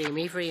by Graham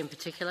Avery in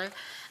particular,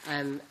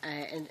 in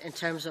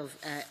terms of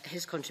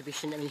his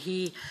contribution. I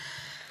mean,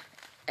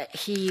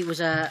 he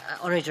was an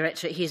honorary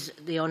director. He's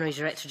the honorary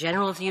director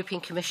general of the European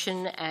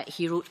Commission.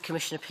 He wrote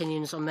Commission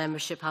opinions on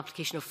membership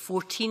application of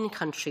 14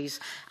 countries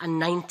and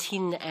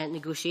 19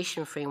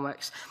 negotiation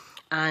frameworks.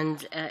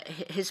 And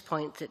his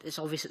point that it's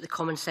obvious that the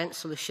common sense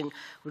solution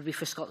would be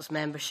for Scotland's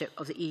membership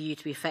of the EU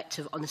to be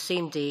effective on the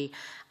same day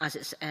as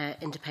its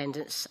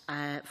independence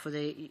for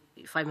the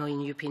 5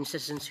 million European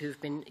citizens who have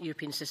been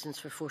European citizens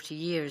for 40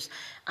 years.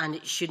 And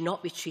it should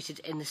not be treated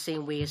in the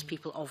same way as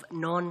people of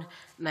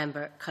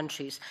non-member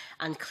countries.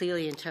 And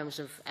clearly, in terms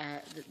of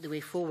the way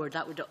forward,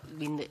 that would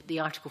mean that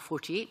the Article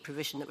 48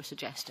 provision that we're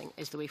suggesting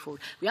is the way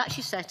forward. We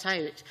actually set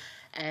out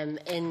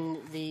in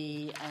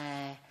the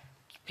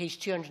page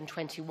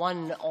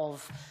 221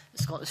 of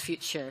Scotland's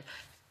Future,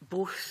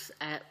 both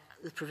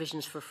the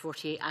provisions for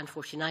 48 and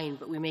 49,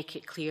 but we make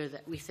it clear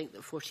that we think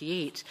that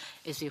 48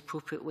 is the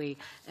appropriate way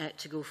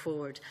to go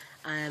forward.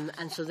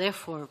 And so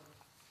therefore,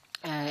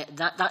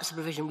 that's the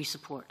provision we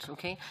support,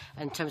 okay,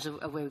 in terms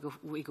of where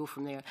we go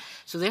from there.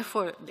 So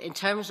therefore, in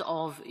terms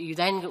of, you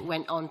then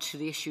went on to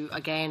the issue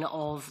again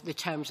of the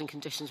terms and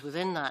conditions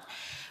within that.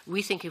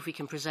 We think if we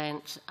can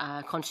present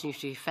a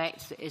continuity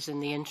effect that is in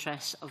the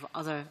interests of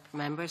other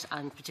members,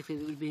 and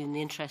particularly that would be in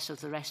the interests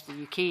of the rest of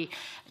the UK,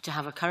 to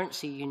have a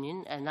currency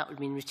union, and that would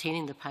mean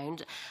retaining the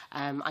pound.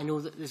 I know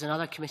that there's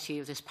another committee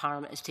of this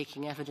Parliament is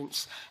taking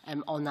evidence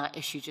on that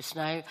issue just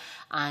now,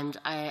 and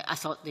I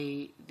thought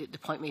the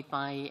point made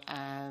by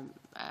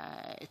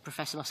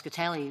Professor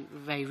Muscatelli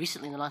very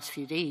recently in the last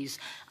few days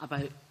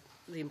about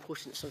the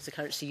importance of the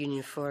currency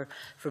union for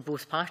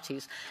both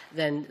parties,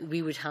 then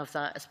we would have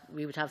that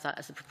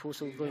as the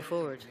proposal going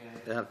forward.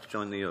 They have to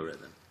join the euro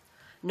then?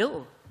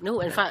 No.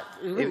 In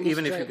fact, we wouldn't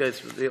even if you go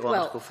through the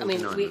Article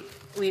 49. I mean,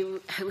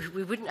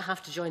 we wouldn't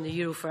have to join the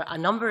euro for a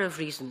number of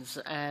reasons,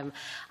 and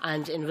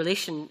in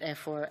relation,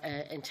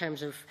 in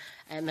terms of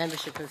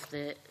membership of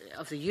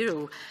the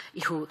euro,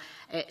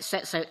 it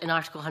sets out in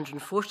Article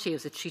 140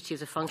 of the Treaty of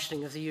the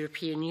Functioning of the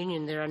European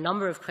Union. There are a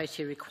number of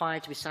criteria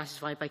required to be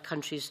satisfied by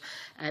countries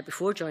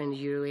before joining the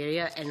euro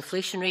area.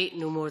 Inflation rate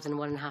no more than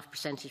 1.5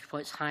 percentage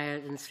points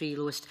higher than the 3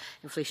 lowest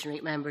inflation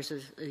rate members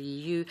of the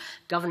EU.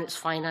 Governance,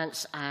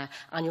 finance,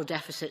 annual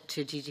deficit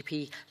to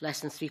GDP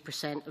less than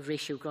 3%, of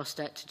ratio of gross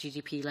debt to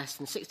GDP less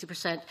than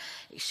 60%,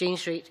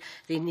 exchange rate.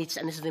 They need,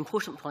 and this is the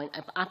important point,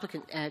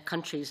 applicant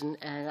countries, and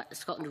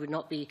Scotland would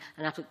not be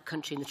an applicant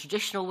country in the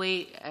traditional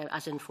way,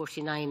 as in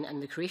 49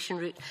 and the Croatian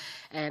route.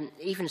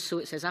 Even so,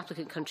 it says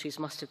applicant countries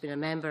must have been a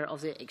member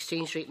of the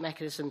exchange rate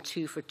mechanism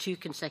for 2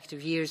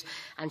 consecutive years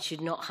and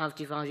should not have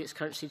devalued its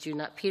currency during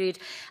that period.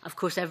 Of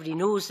course, everybody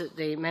knows that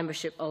the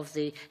membership of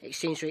the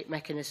exchange rate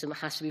mechanism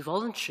has to be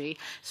voluntary.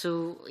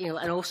 So,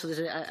 and also there's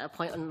a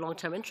point on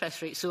long-term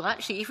interest rates. So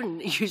actually, even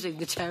using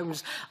the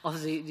terms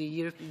of the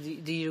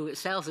euro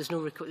itself, there's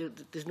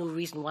no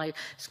reason why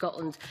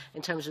Scotland,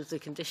 in terms of the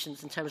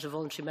conditions, in terms of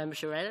voluntary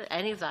membership or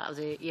any of that of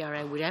the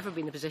ERM, would ever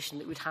be in a position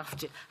that would have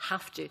to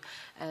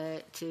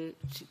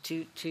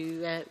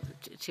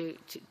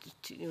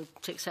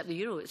accept the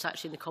euro. It's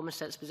actually in the common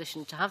sense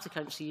position to have the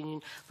currency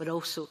union, but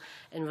also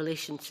in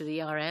relation to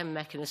the ERM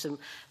mechanism,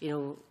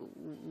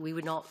 we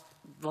would not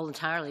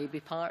voluntarily be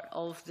part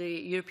of the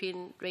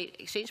European rate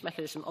exchange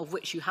mechanism, of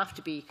which you have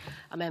to be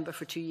a member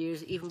for 2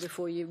 years even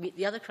before you meet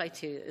the other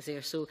criteria that is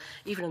there. So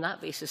even on that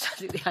basis, I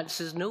think the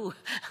answer is no.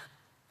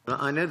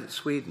 I know that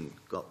Sweden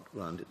got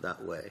round it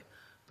that way,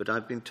 but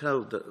I've been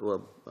told that,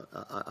 well,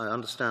 I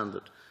understand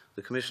that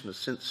the Commission has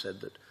since said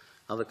that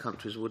other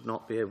countries would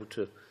not be able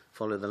to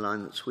follow the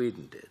line that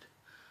Sweden did,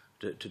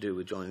 to do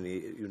with joining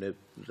the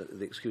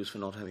excuse for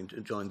not having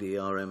to join the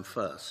ERM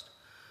first.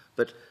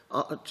 But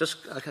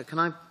can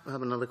I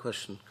have another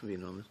question,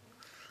 Convener, on this?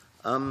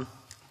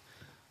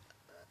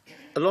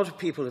 A lot of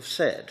people have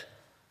said,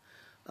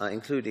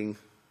 including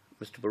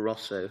Mr.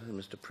 Barroso and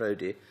Mr.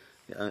 Prodi,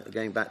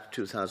 going back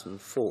to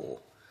 2004,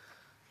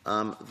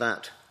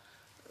 that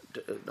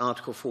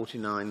Article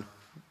 49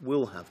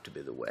 will have to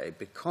be the way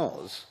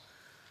because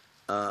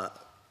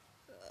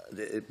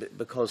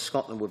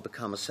Scotland would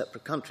become a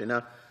separate country.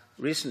 Now,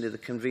 recently the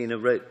convener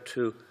wrote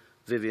to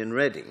Viviane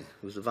Reding,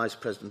 who was the Vice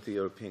President of the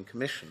European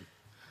Commission,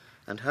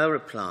 and her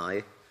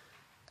reply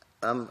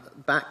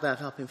backed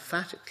that up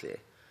emphatically.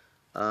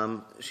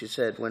 She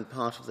said, when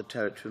part of the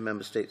territory of a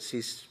member state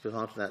ceases to be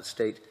part of that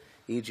state,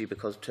 e.g.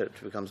 because the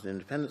territory becomes an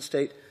independent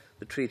state,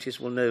 the treaties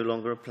will no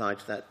longer apply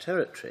to that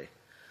territory.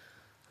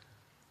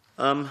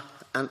 And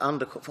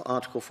under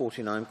Article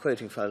 49,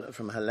 quoting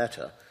from her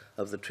letter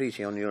of the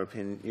Treaty on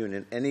European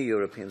Union, any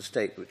European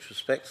state which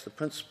respects the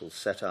principles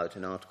set out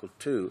in Article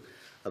 2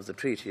 of the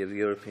Treaty of the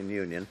European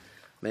Union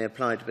may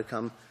apply to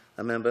become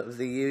a member of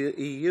the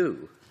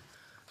EU.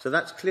 So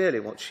that's clearly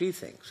what she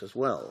thinks as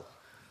well.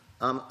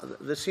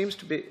 There seems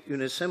to be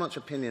so much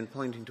opinion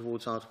pointing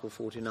towards Article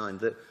 49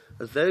 that,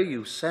 as though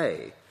you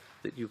say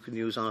that you can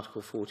use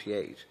Article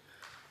 48,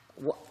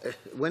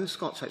 when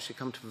Scots actually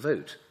come to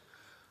vote,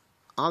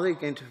 are they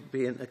going to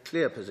be in a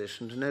clear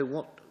position to know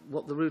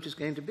what the route is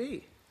going to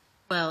be?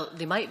 Well,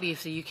 they might be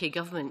if the UK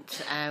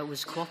government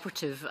was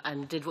cooperative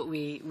and did what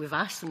we've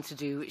asked them to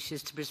do, which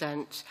is to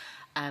present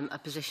a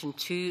position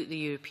to the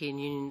European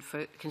Union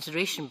for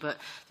consideration, but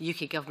the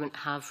UK government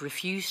have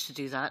refused to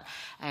do that.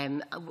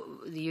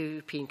 The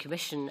European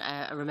Commission,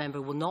 I remember,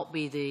 will not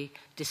be the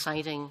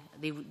deciding,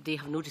 they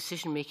have no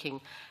decision-making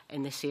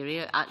in this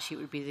area. Actually,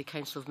 it would be the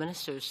Council of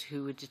Ministers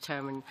who would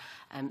determine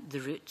the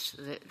route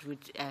that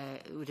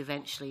would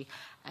eventually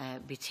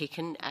be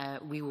taken.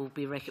 We will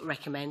be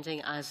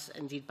recommending, as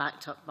indeed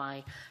backed up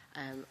by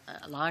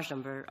a large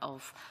number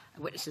of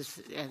witnesses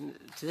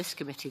to this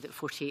committee, that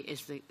 48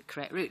 is the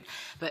correct route.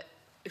 But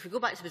if we go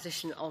back to the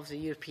position of the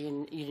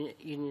European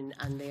Union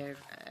and their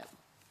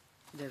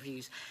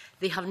views,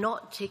 they have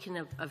not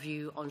taken a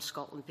view on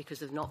Scotland because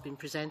they've not been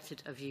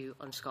presented a view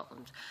on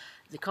Scotland.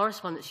 The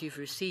correspondence you've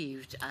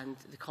received and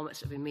the comments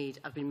that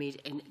have been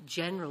made in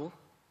general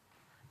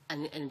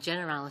and in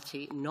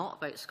generality, not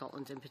about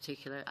Scotland in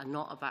particular and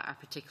not about our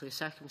particular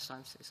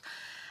circumstances.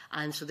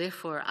 And so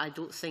therefore, I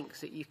don't think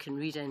that you can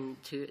read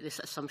into this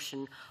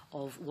assumption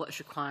of what is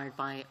required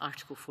by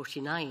Article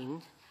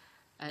 49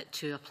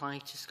 to apply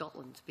to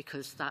Scotland,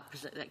 because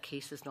that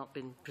case has not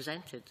been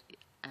presented.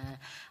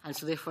 And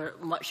so therefore,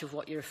 much of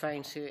what you're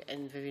referring to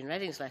in Viviane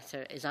Reding's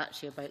letter is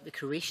actually about the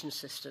Croatian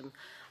system,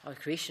 or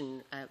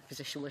Croatian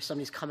position, where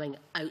somebody's coming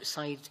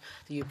outside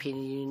the European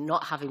Union,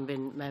 not having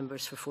been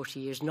members for 40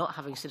 years, not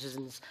having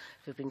citizens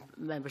who have been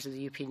members of the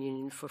European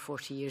Union for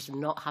 40 years, and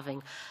not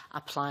having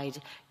applied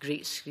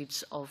great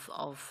screeds of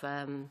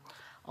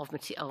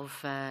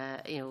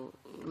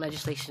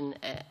legislation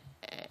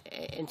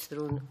into their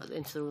own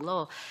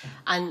law.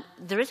 And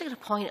there is a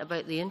point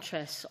about the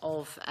interests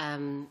of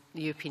the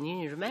European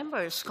Union.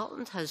 Remember,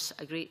 Scotland has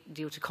a great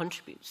deal to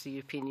contribute to the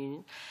European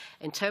Union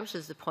in terms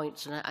of the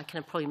points, and I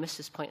kind of probably missed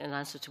this point in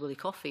answer to Willie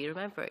Coffey.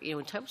 Remember,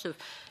 in terms of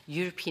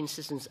European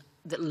citizens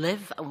that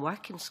live and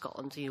work in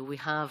Scotland,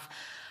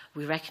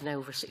 we reckon now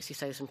over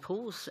 60,000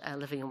 Poles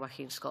living and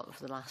working in Scotland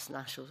for the last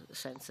national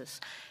census.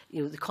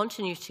 The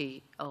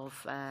continuity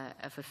of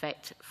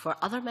effect for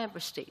other member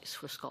states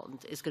for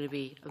Scotland is going to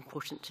be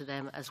important to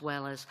them as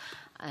well as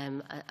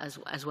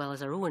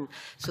our own.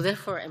 So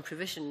therefore, in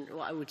provision,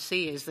 what I would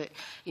say is that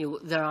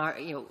there are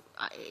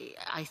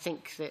I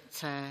think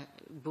that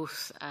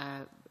both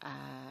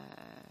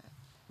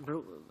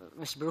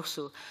Mr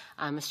Barroso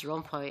and Mr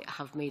Rompuy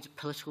have made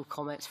political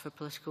comments for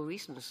political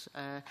reasons.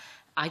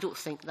 I don't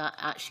think that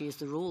actually is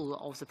the role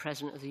of the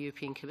President of the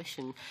European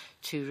Commission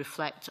to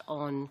reflect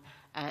on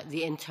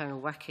the internal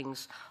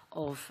workings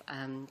of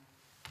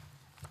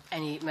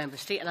any member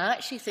state. And I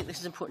actually think this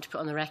is important to put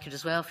on the record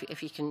as well,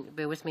 if you can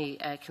bear with me,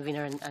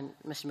 Convener and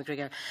Mr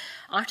McGregor.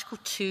 Article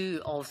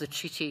 2 of the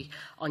Treaty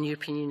on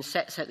European Union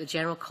sets out the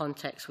general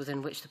context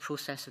within which the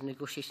process of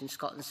negotiating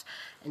Scotland's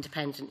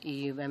independent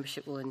EU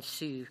membership will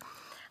ensue.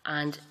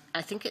 And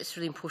I think it's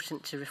really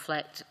important to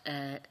reflect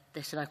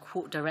this, and I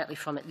quote directly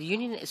from it. The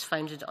Union is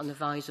founded on the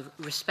values of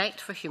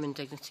respect for human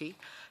dignity,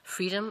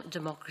 freedom,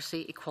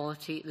 democracy,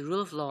 equality, the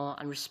rule of law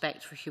and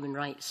respect for human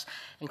rights,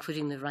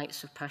 including the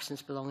rights of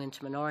persons belonging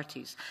to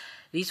minorities.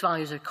 These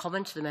values are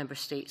common to the Member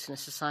States in a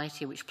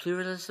society in which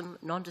pluralism,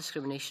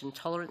 non-discrimination,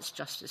 tolerance,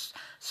 justice,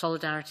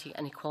 solidarity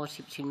and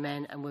equality between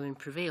men and women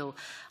prevail.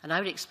 And I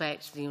would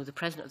expect the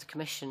President of the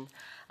Commission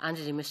and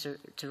indeed Mr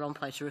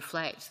Rompuy to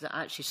reflect that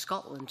actually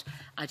Scotland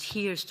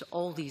adheres to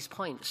all these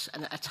points.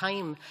 And at a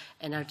time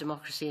in our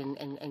democracy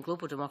and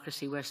global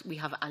democracy where we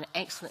have an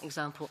excellent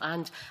example,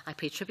 and I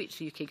pay tribute to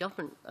the UK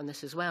government on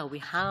this as well, we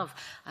have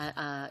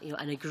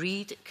an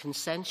agreed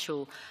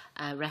consensual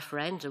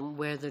referendum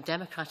where the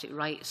democratic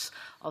rights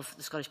of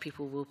the Scottish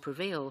people will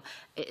prevail.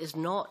 It is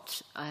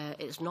not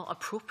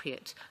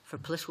appropriate for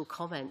political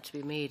comment to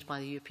be made by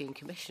the European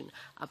Commission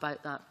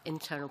about that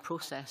internal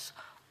process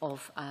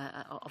of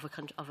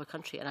a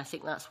country. And I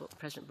think that's what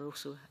President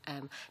Barroso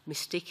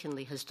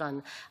mistakenly has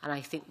done. And I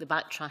think the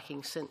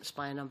backtracking since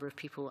by a number of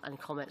people and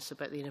comments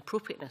about the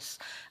inappropriateness,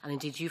 and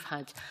indeed you've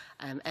had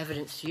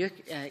evidence to your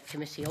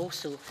committee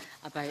also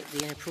about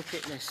the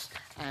inappropriateness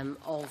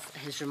of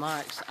his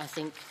remarks, I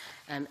think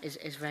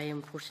is very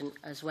important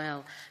as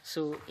well.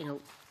 So,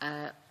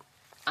 I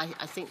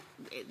think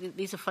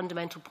these are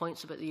fundamental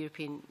points about the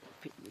European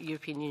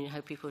Union,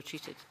 how people are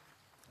treated.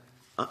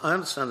 I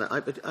understand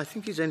that, but I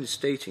think he's only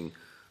stating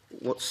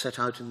what's set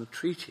out in the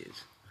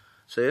treaties.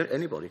 So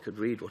anybody could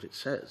read what it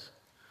says.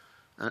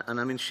 And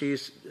I mean,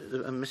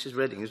 Mrs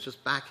Redding is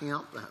just backing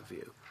up that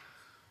view.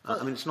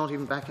 I mean, it's not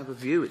even backing up a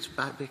view, it's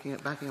backing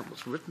up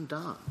what's written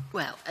down.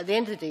 Well, at the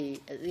end of the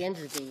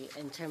day,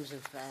 in terms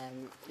of,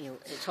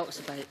 it talks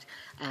about,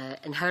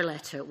 in her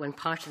letter, when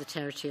part of the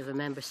territory of a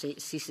member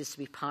state ceases to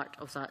be part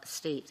of that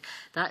state.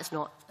 That's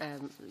not,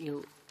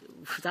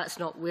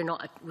 we're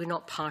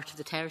not part of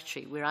the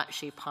territory. We're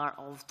actually part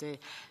of the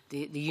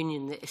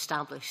union that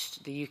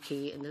established the UK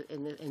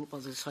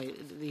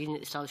the union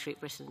that established Great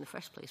Britain in the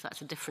first place.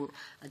 That's a different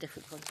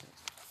context. Do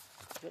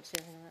you want to say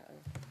anything on that? Or?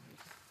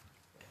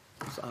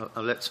 So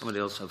I'll let somebody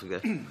else have a go.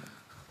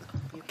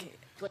 Okay.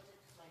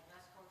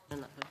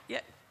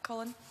 Yeah,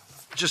 Colin.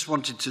 Just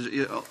wanted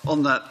to,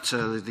 on that,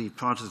 the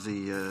part of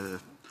the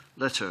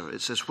letter, it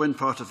says, when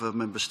part of a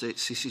member state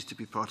ceases to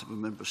be part of a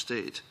member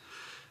state,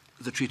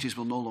 the treaties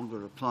will no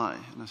longer apply.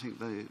 And I think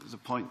the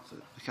point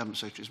that the Cabinet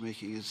Secretary is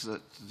making is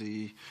that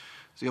the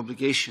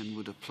obligation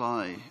would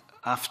apply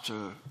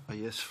after a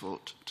yes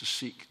vote to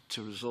seek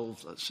to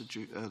resolve that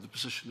the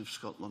position of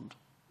Scotland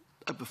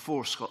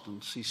before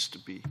Scotland ceased to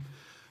be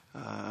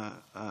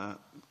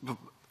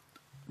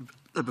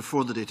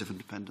before the date of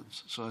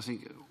independence. So I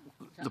think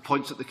the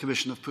points that the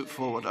Commission have put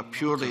forward are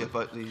purely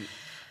about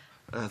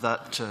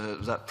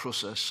that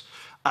process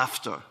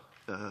after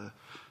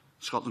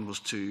Scotland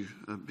was to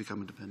become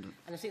independent.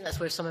 And I think that's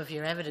where some of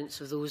your evidence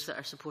of those that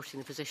are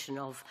supporting the position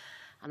of,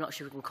 I'm not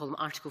sure we can call them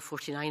Article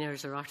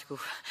 49ers or Article,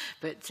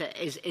 but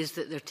is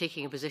that they're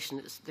taking a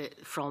position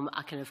that from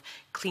a kind of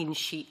clean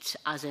sheet,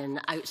 as in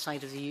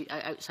outside of the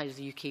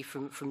UK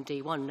from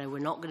day one. Now we're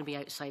not going to be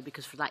outside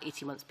because for that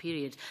 18-month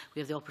period we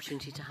have the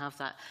opportunity to have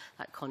that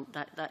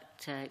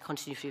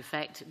continuity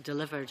effect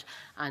delivered,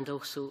 and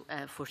also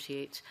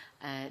 48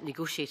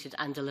 negotiated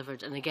and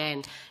delivered. And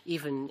again,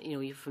 even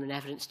from an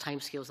evidence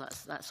timescales,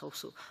 that's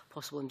also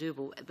possible and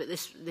doable. But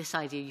this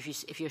idea,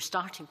 if your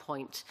starting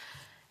point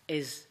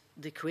is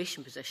the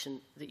Croatian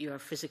position, that you are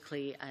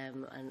physically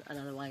and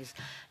otherwise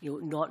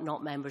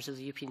not members of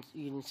the European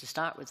Union to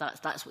start with,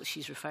 that's what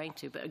she's referring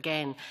to. But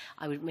again,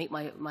 I would make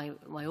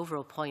my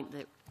overall point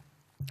that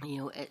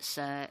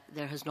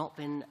there has not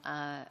been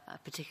a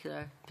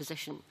particular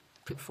position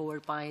put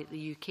forward by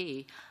the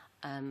UK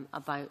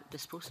about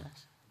this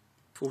process.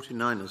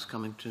 49ers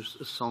coming to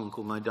a song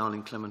called My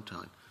Darling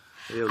Clementine.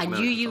 I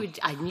knew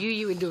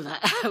you would know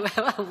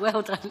that.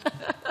 Well done.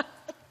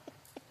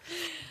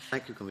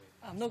 Thank you, Commissioner.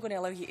 I'm not going to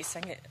allow you to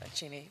sing it,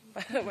 Cheney.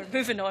 We're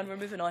moving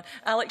on.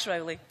 Alex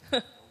Rowley.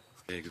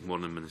 Good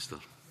morning, Minister.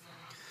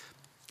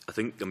 I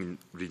think,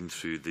 reading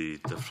through the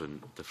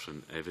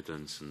different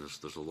evidence, and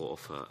there's a lot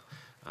of it,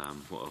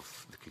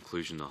 the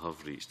conclusion I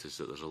have reached is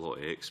that there's a lot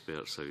of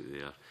experts out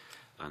there,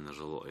 and there's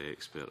a lot of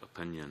expert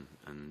opinion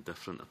and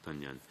different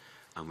opinion,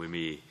 and we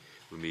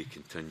may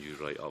continue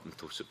right up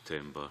until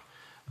September,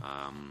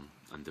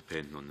 and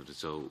depending on the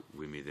result,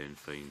 we may then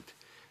find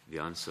the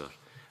answer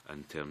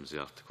in terms of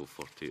Article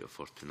 48 or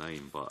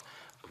 49. But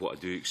what I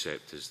do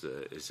accept is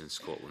that it is in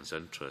Scotland's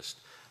interest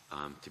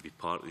to be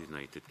part of the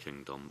United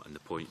Kingdom, and the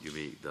point you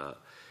make that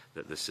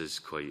that this is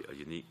quite a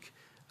unique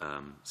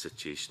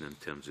situation in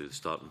terms of the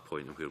starting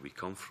point and where we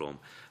come from.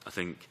 I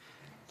think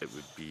it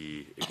would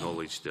be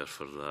acknowledged,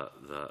 therefore,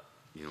 that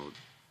you know,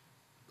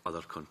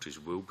 other countries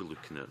will be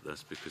looking at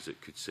this, because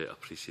it could set a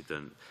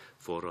precedent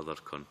for other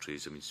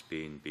countries. I mean,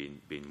 Spain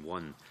being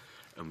one,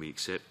 and we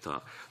accept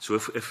that. So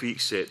if we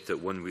accept that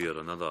one way or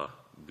another,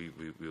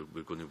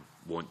 we're going to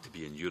want to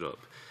be in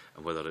Europe,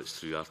 and whether it's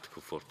through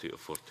Article 48 or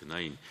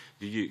 49,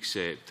 do you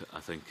accept,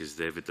 I think, is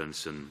the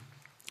evidence, and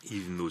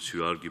even those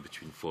who argue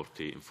between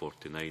 48 and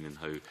 49 and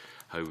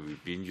how we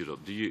would be in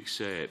Europe, do you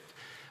accept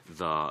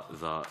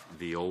that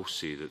they all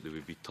say that there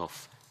would be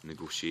tough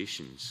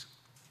negotiations?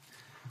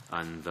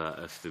 And that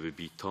if there would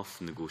be tough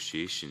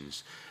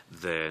negotiations,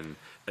 then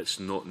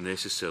it's not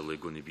necessarily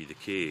going to be the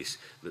case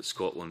that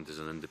Scotland, as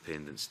an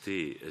independent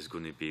state, is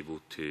going to be able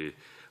to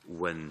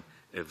win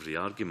every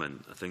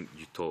argument. I think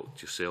you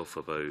talked yourself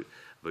about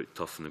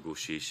tough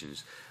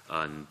negotiations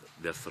and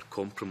therefore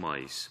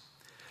compromise.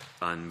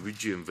 And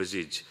would you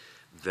envisage,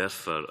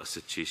 therefore, a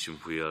situation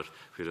where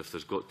if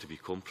there's got to be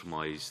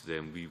compromise,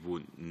 then we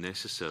won't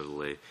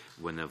necessarily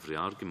win every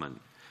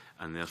argument?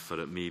 And therefore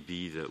it may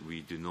be that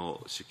we do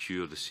not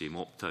secure the same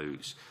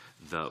opt-outs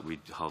that we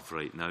have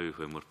right now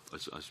when we're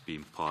as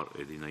being part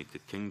of the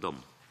United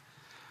Kingdom.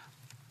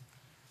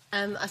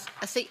 I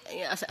think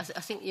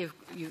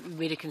you've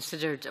made a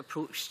considered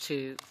approach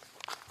to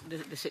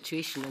the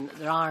situation, and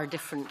there are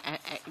different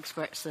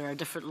experts, there are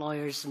different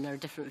lawyers, and there are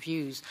different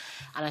views.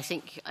 And I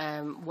think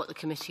what the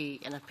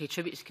committee, and I pay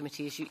tribute to the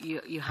committee, is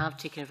you have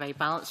taken a very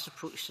balanced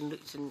approach and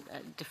looked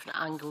at different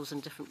angles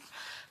and different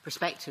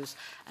perspectives.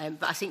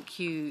 But I think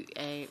you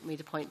made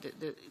the point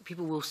that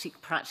people will seek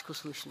practical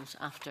solutions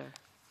after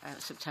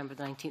September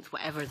 19th,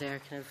 whatever their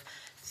kind of,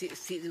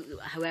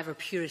 however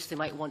purist they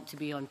might want to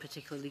be on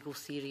particular legal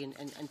theory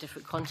and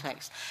different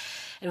contexts.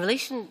 In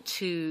relation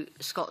to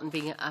Scotland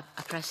being a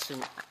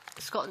precedent,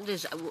 Scotland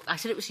is, I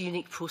said it was a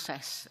unique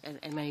process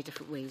in many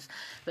different ways,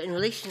 but in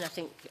relation, I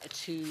think,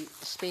 to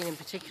Spain in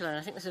particular, and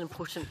I think that's an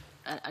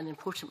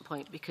important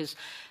point, because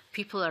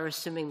people are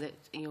assuming that,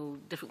 you know,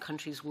 different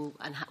countries will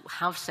and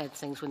have said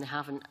things when they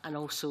haven't, and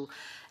also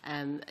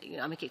you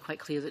know, I make it quite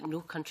clear that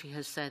no country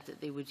has said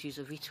that they would use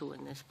a veto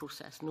in this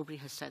process. Nobody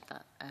has said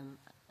that.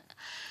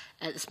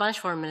 The Spanish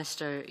Foreign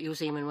Minister,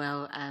 José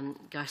Manuel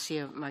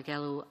García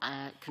Margallo,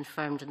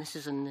 confirmed, and this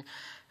is in the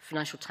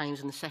Financial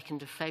Times on the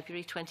 2nd of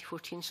February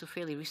 2014, so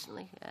fairly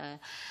recently,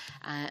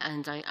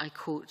 and I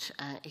quote,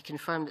 he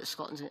confirmed that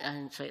Scotland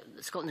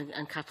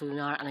and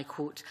Catalonia are, and I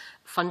quote,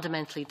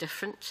 fundamentally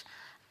different,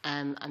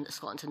 and that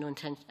Scotland had no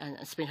intention,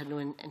 and Spain had no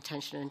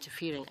intention of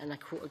interfering. And I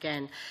quote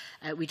again,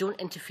 we don't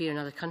interfere in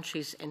other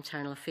countries'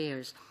 internal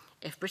affairs.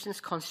 If Britain's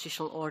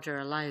constitutional order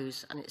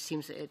allows, and it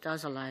seems that it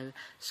does allow,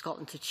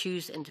 Scotland to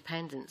choose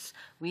independence,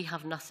 we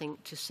have nothing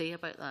to say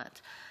about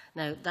that.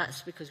 Now,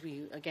 that's because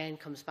we, again,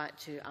 comes back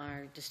to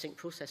our distinct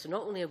process. So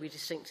not only are we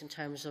distinct in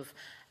terms of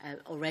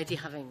already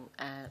having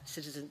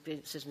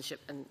citizenship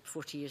and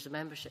 40 years of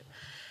membership,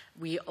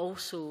 we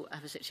also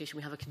have a situation,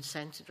 we have a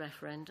consented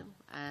referendum.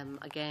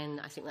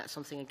 Again, I think that's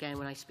something, again,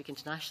 when I speak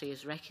internationally,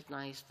 is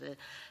recognised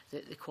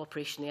the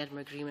cooperation, the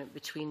Edinburgh Agreement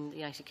between the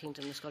United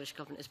Kingdom and the Scottish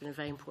Government has been a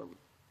very important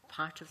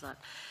part of that.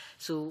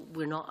 So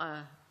we're not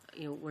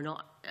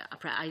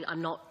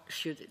I'm not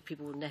sure that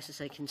people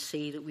necessarily can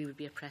say that we would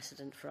be a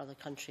precedent for other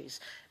countries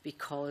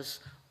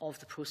because of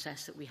the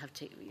process that we have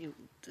taken,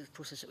 the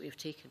process that we have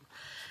taken.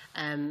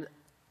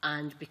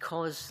 And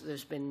because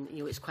there's been,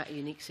 it's quite a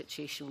unique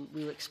situation,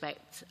 we will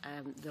expect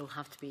there will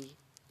have to be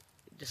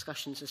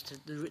discussions as to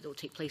the route that will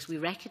take place. We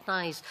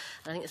recognise,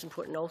 and I think it's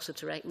important also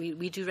to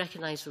we do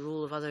recognise the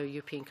role of other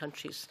European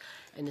countries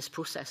in this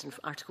process, and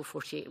Article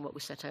 48 and what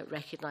we set out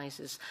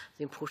recognises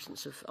the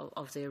importance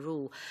of their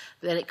role.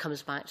 But then it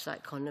comes back to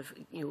that kind of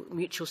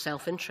mutual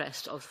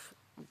self-interest of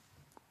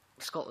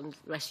Scotland,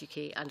 the rest of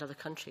the UK and other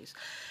countries.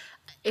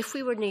 If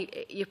we were,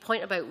 your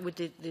point about would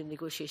the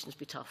negotiations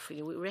be tough,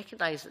 we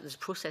recognise that there's a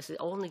process that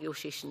all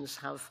negotiations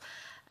have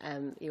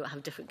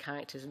have different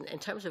characters. And in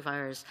terms of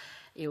ours,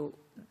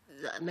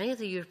 many of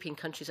the European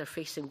countries are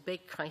facing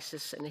big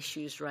crises and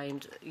issues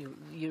around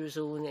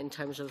Eurozone in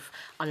terms of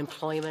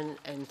unemployment,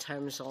 in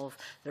terms of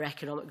their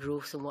economic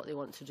growth and what they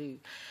want to do.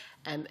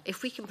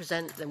 If we can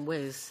present them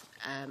with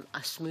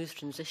a smooth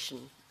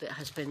transition that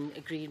has been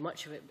agreed,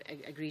 much of it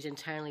agreed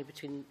internally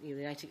between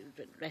the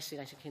rest of the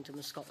United Kingdom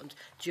and Scotland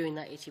during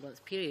that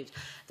 18-month period,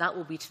 that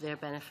will be to their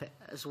benefit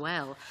as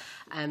well.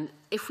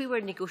 If we were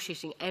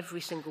negotiating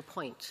every single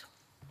point,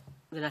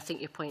 then I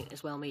think your point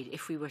is well made.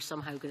 If we were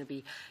somehow going to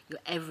be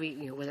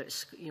whether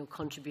it's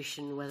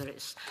contribution, whether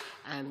it's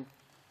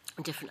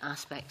different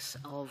aspects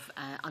of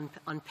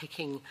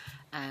unpicking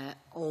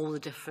all the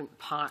different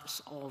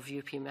parts of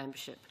European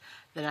membership,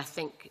 then I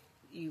think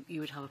you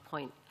would have a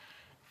point.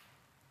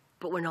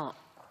 But we're not.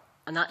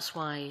 And that's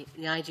why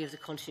the idea of the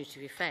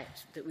continuity of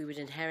effect, that we would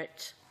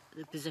inherit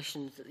the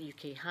positions that the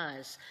UK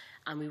has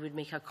and we would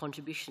make our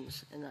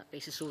contributions in that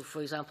basis. So,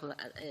 for example,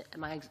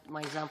 my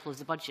example of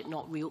the budget,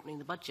 not reopening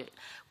the budget,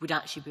 would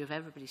actually be of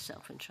everybody's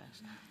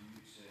self-interest.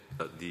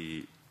 That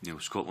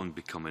Scotland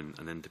becoming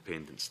an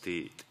independent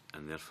state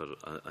and therefore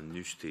a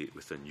new state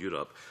within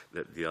Europe,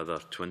 that the other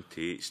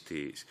 28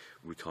 states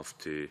would have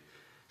to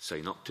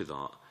sign up to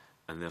that.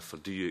 And therefore,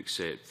 do you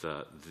accept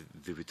that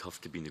there would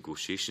have to be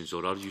negotiations,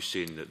 or are you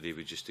saying that they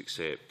would just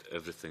accept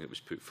everything that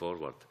was put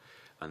forward,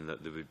 and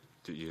that there would,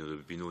 there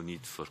would be no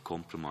need for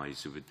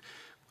compromise? It would,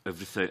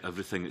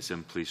 everything that's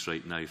in place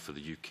right now for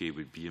the UK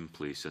would be in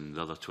place, and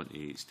the other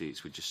 28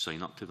 states would just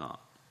sign up to that?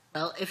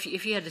 Well,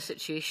 if you had a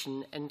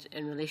situation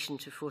in relation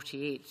to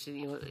 48,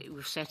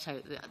 we've set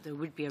out that there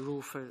would be a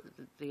role for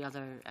the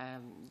other,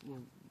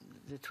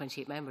 the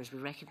 28 members. We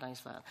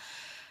recognise that.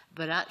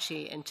 But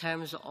actually, in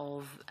terms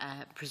of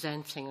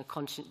presenting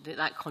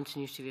that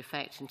continuity of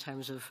effect in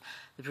terms of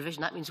the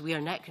provision, that means we are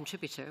a net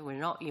contributor. We're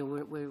not,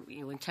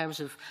 we're in terms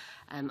of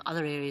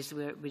other areas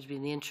where it would be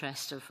in the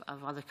interest of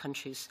other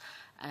countries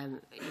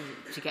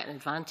to get an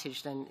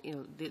advantage. Then,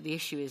 the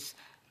issue is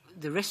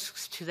the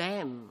risks to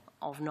them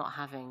of not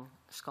having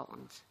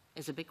Scotland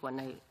is a big one.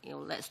 Now,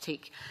 let's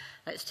take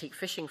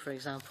fishing, for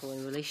example,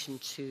 in relation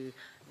to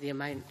the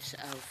amount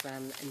of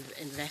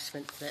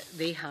investment that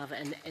they have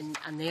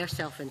and their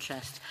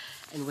self-interest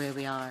in where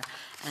we are.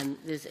 In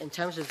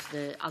terms of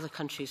the other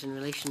countries in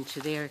relation to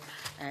their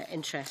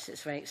interests,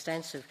 it's very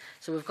extensive.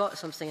 So we've got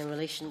something in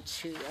relation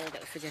to, I'll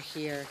get a figure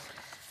here,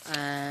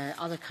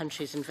 other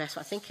countries'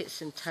 investment. I think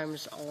it's in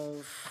terms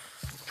of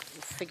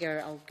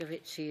figure, I'll give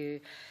it to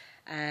you.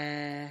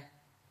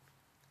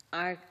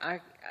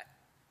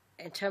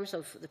 In terms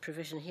of the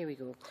provision, here we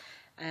go.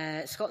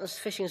 Scotland's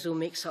fishing zone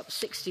makes up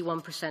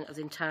 61% of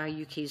the entire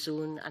UK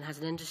zone and has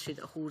an industry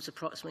that holds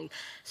approximately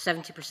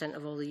 70%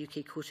 of all the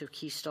UK quota of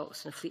key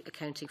stocks and a fleet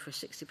accounting for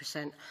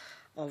 60%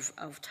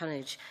 of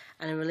tonnage.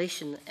 And in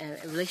relation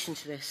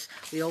to this,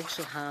 we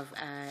also have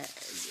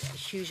a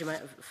huge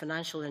amount of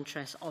financial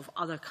interest of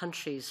other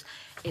countries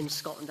in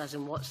Scotland, as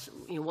in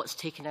what's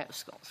taken out of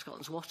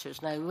Scotland's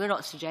waters. Now, we're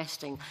not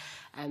suggesting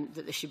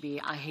that there should be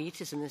a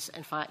hiatus in this.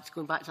 In fact,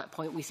 going back to that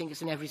point, we think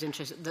it's in everybody's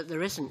interest that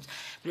there isn't.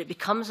 But it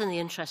becomes in the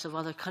interest of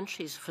other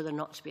countries for there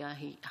not to be a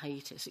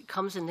hiatus. It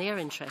comes in their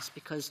interest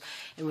because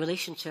in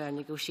relation to our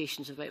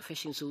negotiations about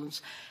fishing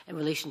zones, in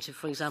relation to,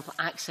 for example,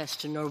 access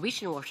to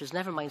Norwegian waters,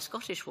 never mind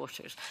Scottish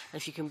waters,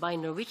 and if you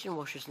combine Norwegian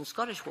waters and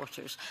Scottish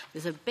waters,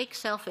 there's a big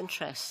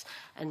self-interest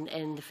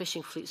in the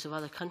fishing fleets of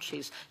other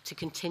countries to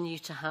continue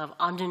to have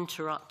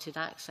uninterrupted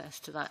access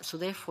to that. So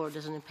therefore,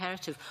 there's an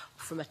imperative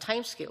from a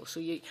timescale. So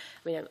I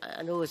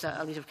know as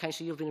a leader of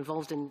council, you've been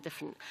involved in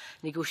different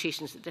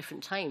negotiations at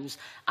different times,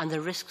 and there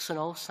are risks on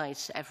all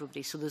sides to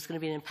everybody. So there's going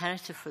to be an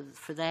imperative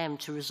for them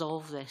to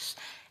resolve this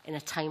in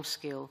a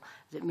timescale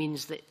that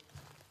means that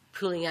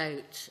pulling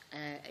out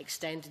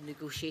extended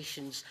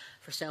negotiations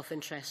for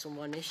self-interest on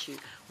one issue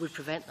would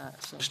prevent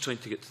that. So. Just trying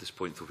to get to this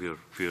point where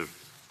we're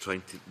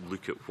trying to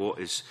look at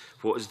what is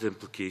the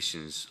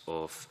implications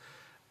of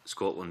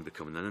Scotland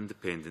becoming an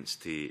independent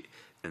state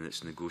in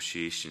its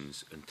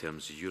negotiations in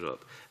terms of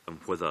Europe, and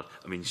whether,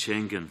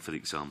 Schengen, for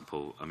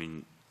example,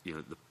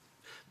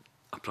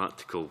 a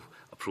practical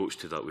approach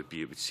to that would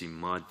be, it would seem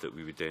mad that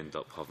we would end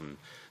up having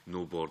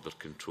no border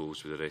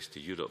controls with the rest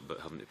of Europe, but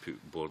having to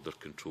put border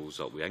controls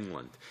up with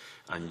England.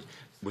 And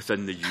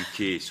within the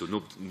UK, so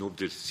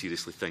nobody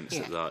seriously thinks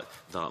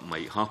that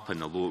might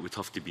happen, although it would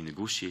have to be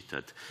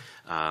negotiated.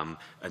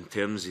 In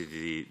terms of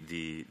the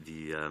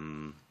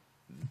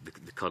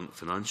current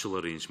financial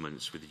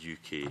arrangements with the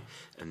UK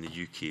and the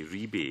UK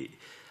rebate,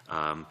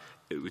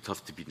 it would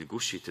have to be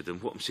negotiated.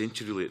 And what I'm saying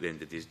to you really at the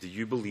end of the day is, do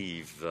you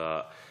believe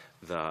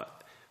that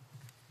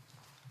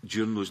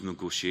during those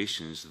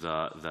negotiations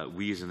that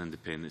we as an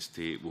independent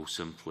state will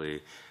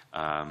simply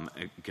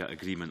get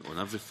agreement on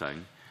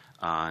everything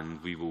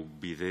and we will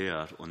be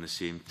there on the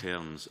same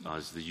terms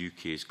as the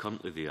UK is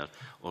currently there?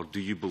 Or do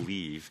you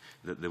believe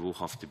that there will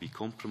have to be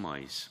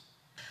compromise?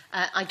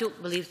 I don't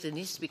believe there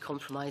needs to be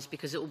compromise,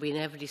 because it will be in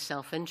everybody's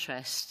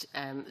self-interest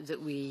that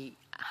we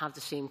have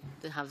the same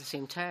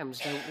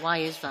terms. Now, why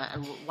is that,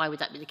 and why would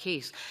that be the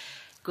case?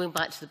 Going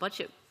back to the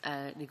budget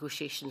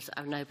negotiations that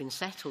have now been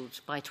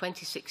settled, by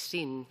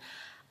 2016,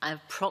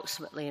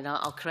 approximately, and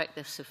I'll correct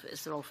this if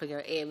it's the wrong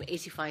figure,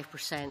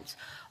 85%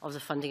 of the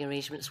funding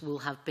arrangements will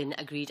have been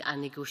agreed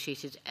and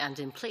negotiated and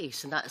in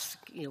place. And that's,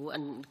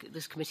 and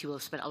this committee will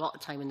have spent a lot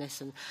of time in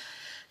this, and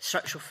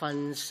structural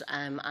funds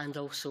and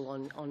also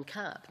on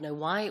CAP. Now,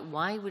 why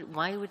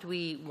would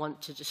we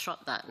want to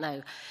disrupt that?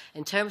 Now,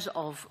 in terms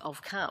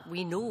of CAP,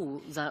 we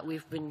know that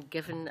we've been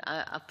given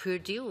a poor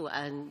deal,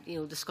 and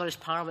the Scottish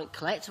Parliament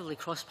collectively,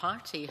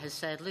 cross-party, has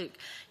said, look,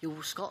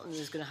 Scotland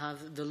is going to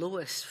have the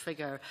lowest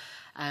figure,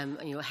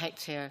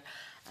 hectare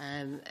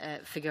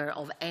figure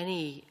of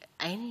any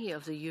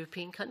of the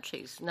European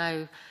countries.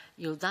 Now,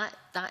 that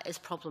is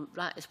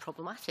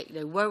problematic.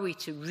 Now, were we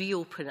to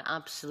reopen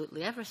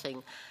absolutely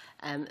everything,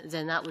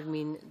 then that would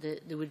mean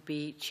that there would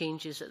be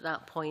changes at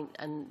that point,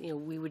 and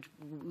we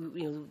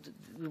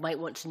might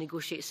want to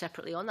negotiate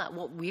separately on that.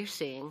 What we're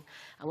saying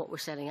and what we're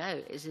setting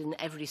out is in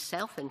every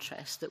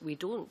self-interest that we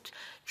don't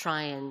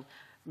try and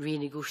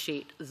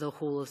renegotiate the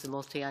whole of the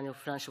multi-annual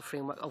financial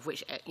framework, of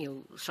which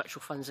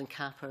structural funds and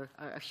CAP are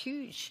a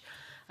huge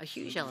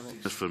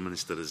element. Mr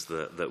Minister, is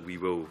that we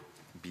will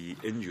be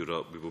in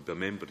Europe, we will be a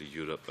member of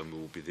Europe, and we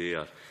will be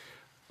there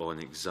on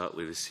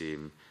exactly the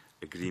same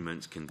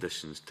agreements,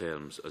 conditions,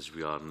 terms as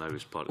we are now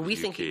as part of the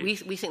UK.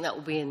 We think that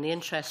will be in the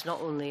interest not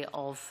only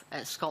of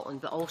Scotland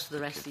but also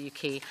the rest of the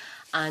UK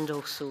and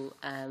also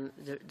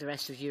the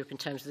rest of Europe in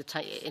terms of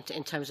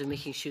in terms of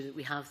making sure that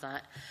we have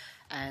that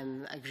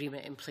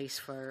agreement in place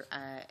for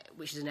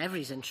which is in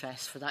everybody's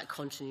interest for that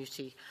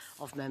continuity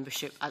of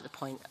membership at the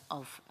point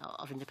of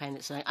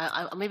independence. And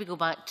I'll maybe go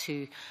back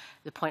to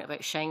the point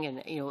about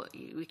Schengen.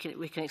 We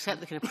can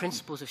accept the kind of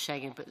principles of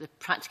Schengen, but the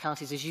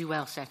practicalities, as you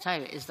well set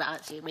out, is that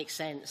actually it makes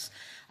sense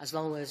as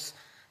long as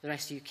the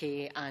rest of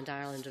the UK and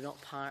Ireland are not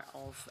part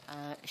of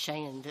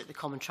Schengen, that the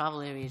common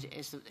travel area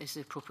is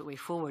the appropriate way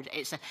forward.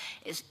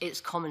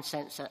 It's common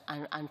sense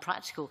and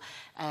practical,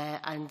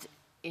 and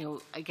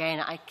again,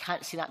 I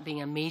can't see that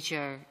being a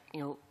major,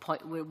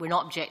 point. We're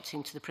not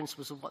objecting to the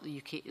principles of what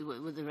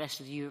what the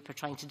rest of Europe are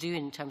trying to do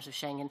in terms of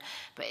Schengen,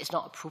 but it's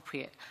not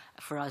appropriate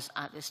for us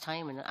at this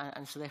time,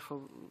 and so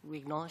therefore we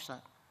acknowledge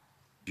that.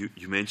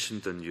 You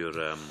mentioned in your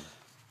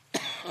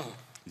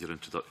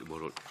introduction,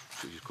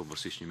 your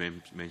conversation,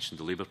 you mentioned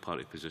the Labour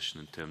Party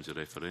position in terms of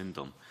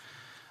referendum.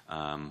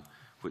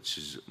 Which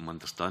is, I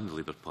understand the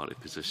Labour Party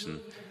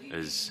position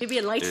is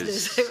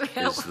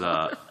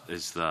that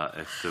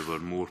if there were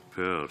more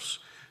powers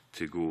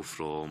to go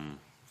from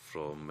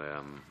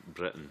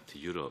Britain to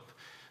Europe,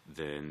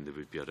 then there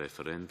would be a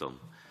referendum.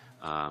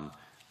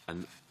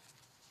 And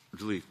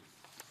really,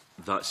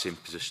 that same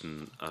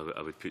position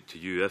I would put to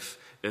you.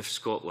 If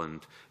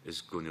Scotland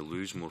is going to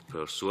lose more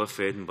powers, so if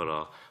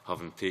Edinburgh,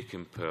 having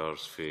taken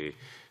powers for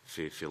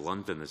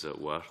London, as it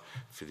were,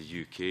 for the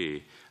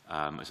UK,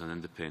 as an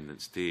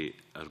independent state,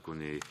 are going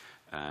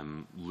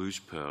to lose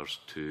powers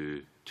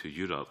to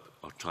Europe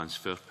or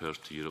transfer powers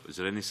to Europe, is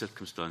there any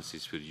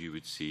circumstances where you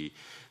would see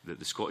that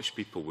the Scottish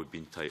people would be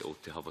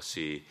entitled to have a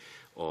say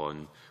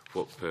on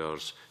what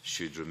powers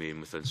should remain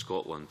within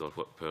Scotland or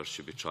what powers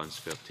should be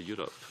transferred to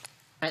Europe?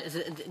 There's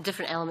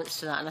different elements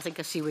to that, and I think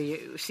I see where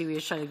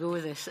you're trying to go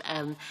with this.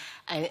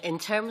 In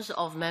terms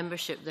of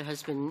membership, there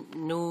has been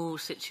no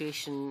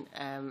situation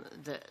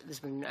that there's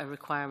been a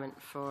requirement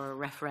for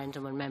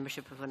referendum on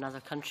membership of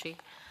another country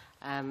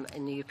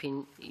in the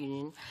European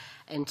Union.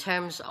 In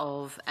terms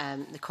of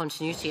the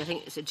continuity, I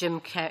think it's Jim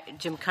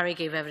Curry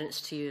gave evidence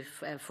to you,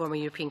 former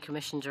European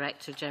Commission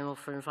Director General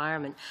for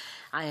Environment.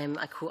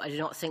 I quote, "I do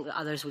not think that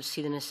others would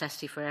see the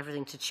necessity for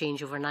everything to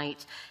change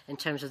overnight in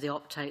terms of the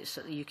opt-outs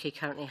that the UK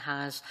currently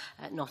has,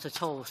 not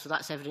at all." So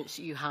that's evidence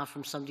that you have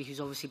from somebody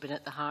who's obviously been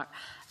at the heart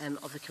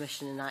of the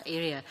Commission in that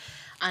area.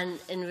 And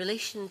in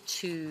relation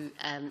to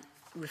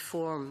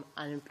reform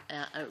and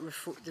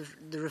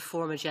the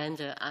reform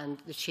agenda and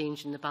the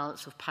change in the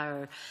balance of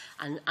power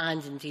and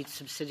indeed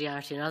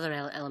subsidiarity and other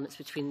elements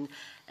between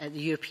the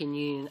European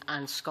Union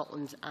and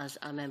Scotland as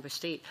a member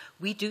state,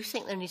 we do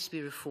think there needs to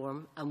be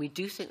reform and we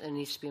do think there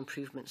needs to be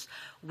improvements.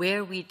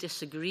 Where we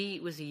disagree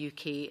with the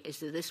UK is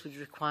that this would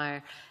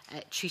require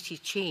treaty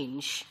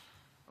change.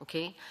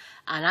 Okay,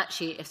 and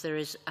actually, if there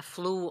is a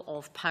flow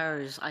of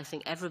powers, I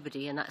think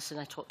everybody, and that's, and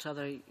I talk to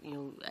other,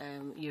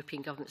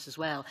 European governments as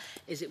well,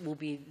 is it will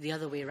be the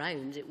other way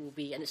around. It will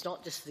be, and it's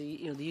not just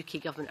the, the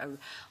UK government are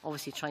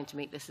obviously trying to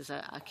make this as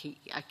a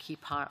key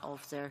part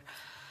of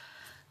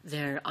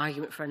their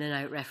argument for an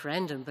in-out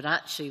referendum, but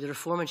actually the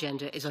reform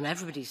agenda is on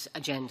everybody's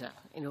agenda,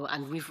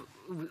 and we've,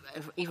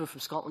 even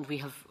from Scotland, we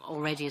have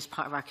already, as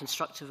part of our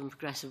constructive and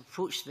progressive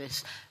approach to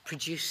this,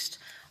 produced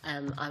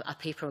a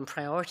paper on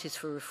priorities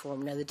for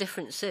reform. Now, the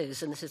difference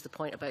is, and this is the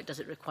point about does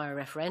it require a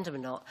referendum or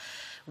not,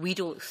 we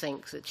don't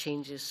think that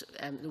changes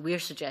that we're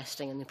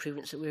suggesting and the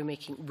improvements that we're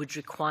making would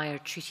require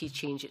treaty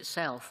change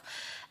itself.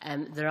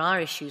 There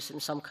are issues in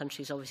some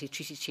countries, obviously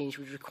treaty change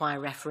would require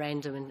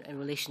referendum in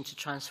relation to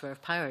transfer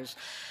of powers.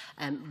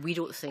 We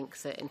don't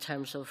think that in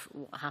terms of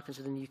what happens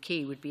within the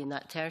UK would be in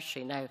that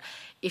territory. Now,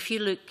 if you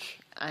look,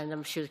 and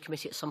I'm sure the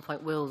committee at some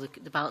point will,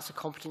 the balance of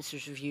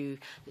competences review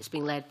that's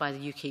being led by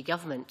the UK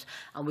government,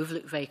 and we've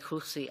looked very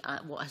closely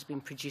at what has been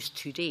produced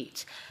to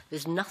date.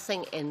 There's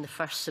nothing in the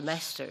first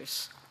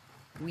semesters,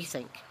 we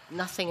think,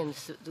 nothing in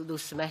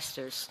those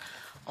semesters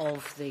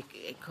of the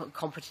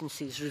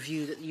competencies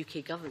review that the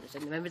UK government has.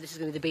 And remember, this is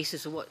going to be the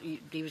basis of what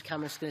David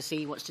Cameron's going to say.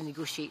 He wants to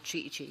negotiate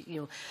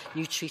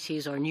new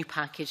treaties or a new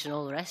package and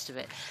all the rest of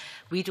it.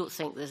 We don't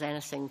think there's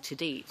anything to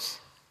date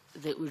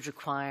that would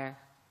require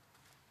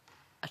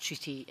a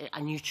treaty,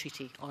 a new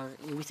treaty, or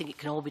we think it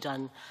can all be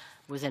done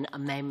within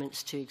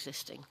amendments to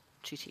existing.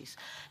 treaties.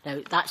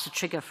 Now, that's a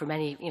trigger for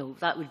many,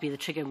 that would be the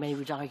trigger many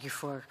would argue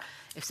for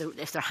if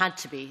there had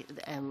to be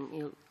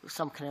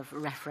some kind of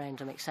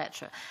referendum,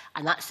 etc.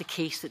 And that's the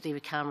case that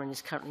David Cameron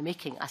is currently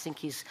making. I think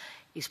he's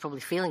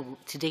probably failing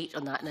to date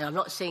on that. Now, I'm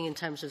not saying in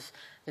terms of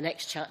the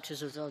next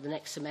chapters or the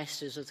next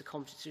semesters of the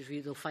competency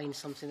review they'll find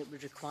something that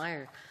would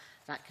require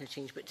that kind of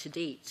change, but to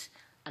date,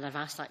 and I've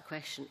asked that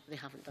question, they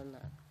haven't done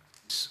that.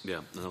 Yeah,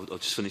 and I'll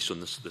just finish on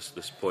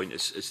this point.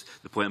 It's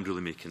the point I'm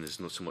really making is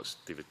not so much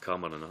David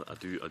Cameron, and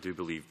I do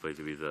believe, by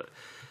the way, that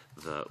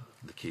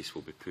the case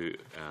will be put,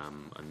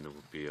 and there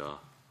will be a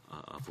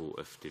vote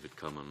if David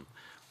Cameron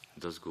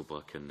does go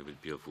back in. There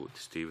would be a vote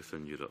to stay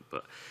within Europe.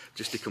 But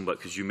just to come back,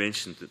 because you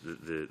mentioned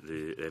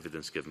the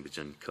evidence given by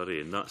Jim Curry,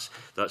 and that's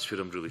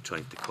where I'm really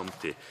trying to come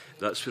to.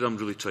 That's where I'm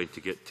really trying to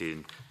get to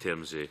in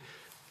terms of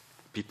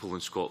people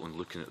in Scotland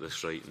looking at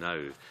this right now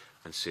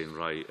and saying,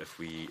 right, if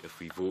we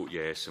vote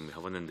yes and we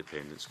have an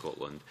independent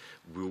Scotland,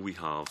 will we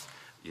have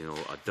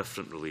a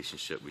different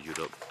relationship with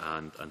Europe,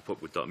 and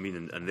what would that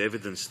mean? And the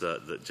evidence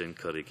that Jim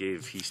Curry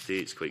gave, he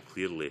states quite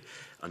clearly,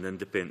 an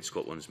independent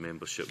Scotland's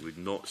membership would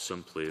not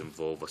simply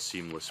involve a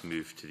seamless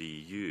move to the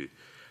EU.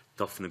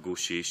 Tough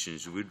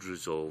negotiations would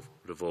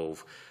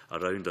revolve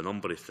around a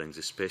number of things,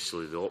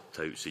 especially the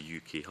opt-outs the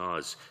UK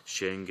has.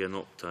 Schengen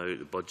opt-out,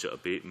 the budget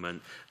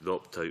abatement, the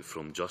opt-out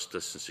from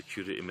justice and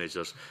security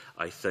measures.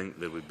 I think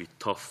there would be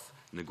tough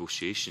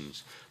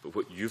negotiations. But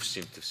what you've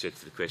seemed to have said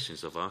to the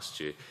questions I've asked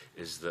you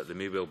is that there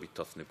may well be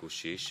tough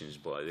negotiations,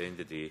 but at the end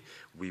of the day,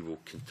 we will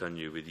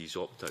continue with these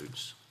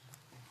opt-outs.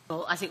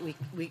 Well, I think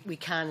we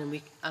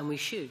can and we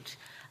should.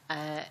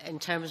 In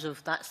terms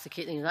of that's the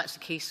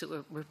case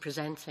that we're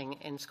presenting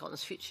in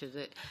Scotland's future,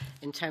 that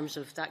in terms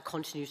of that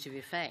continuity of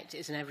effect,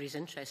 it's in everybody's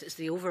interest. It's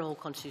the overall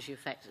continuity of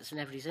effect that's in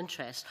everybody's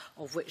interest,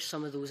 of which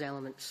some of those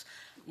elements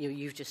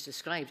you've just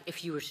described.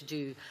 If you were to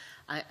do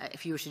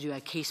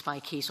a case by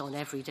case on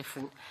every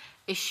different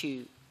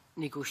issue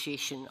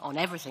negotiation on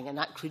everything, and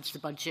that includes the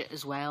budget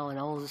as well, and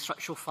all the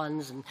structural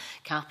funds and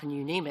CAP and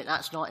you name it,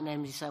 that's not in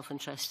anybody's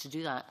self-interest to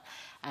do that.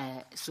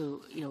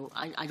 So,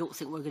 I don't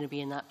think we're going to be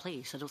in that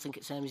place. I don't think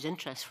it's in anybody's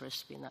interest for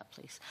us to be in that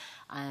place.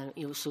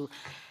 So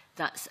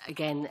that's,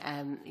 again,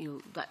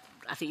 that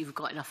I think you've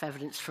got enough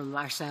evidence from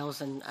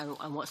ourselves and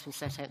what's been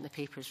set out in the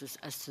papers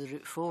as to the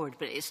route forward.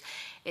 But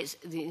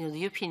the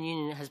European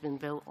Union has been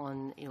built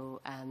on,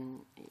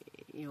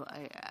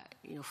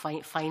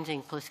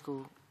 finding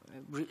political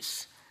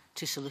routes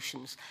to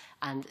solutions,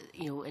 and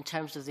in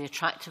terms of the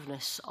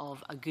attractiveness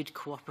of a good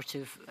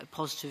cooperative,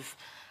 positive,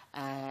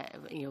 a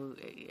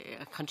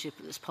country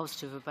that's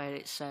positive about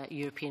its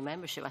European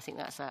membership, I think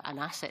that's an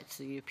asset to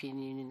the European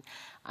Union,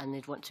 and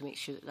they'd want to make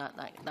sure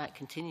that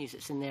continues.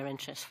 It's in their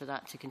interest for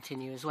that to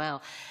continue as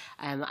well,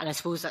 and I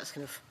suppose that's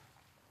kind of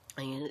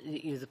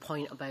the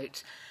point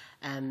about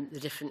the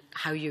different,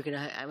 how you're going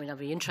to, I'd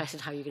be interested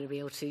how you're going to be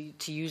able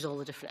to use all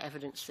the different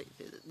evidence that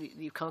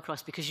you come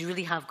across, because you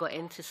really have got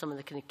into some of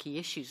the kind of key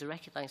issues. I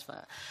recognise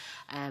that.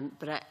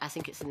 But I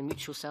think it's in the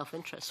mutual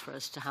self-interest for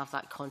us to have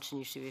that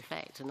continuity of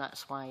effect, and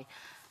that's why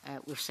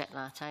we've set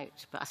that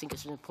out. But I think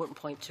it's an important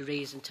point to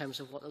raise in terms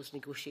of what those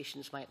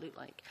negotiations might look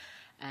like.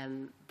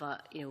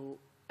 But,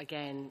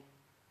 again,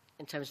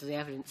 in terms of the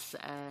evidence,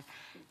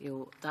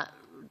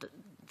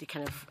 the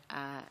kind of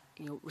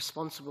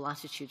responsible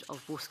attitude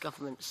of both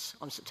governments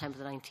on September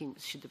the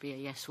 19th, should there be a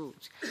yes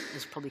vote,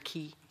 is probably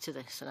key to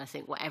this. And I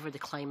think whatever the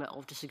climate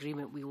of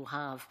disagreement we will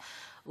have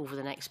over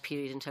the next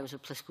period in terms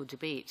of political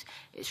debate,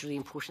 it's really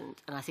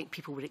important. And I think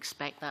people would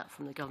expect that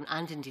from the government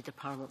and indeed the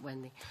Parliament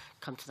when they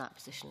come to that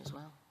position as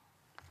well.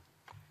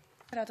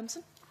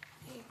 Adamson.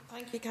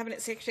 Thank you,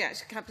 Cabinet Secretary.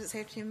 Actually, Cabinet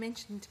Secretary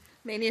mentioned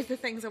many of the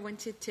things I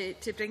wanted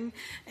to bring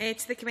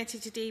to the committee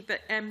today,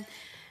 but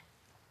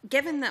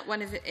given that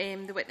one of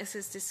the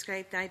witnesses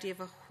described the idea of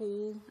a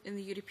hole in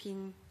the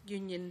European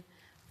Union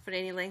for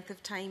any length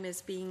of time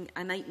as being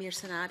a nightmare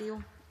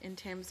scenario in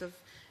terms of,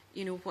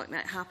 what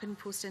might happen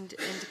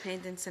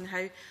post-independence and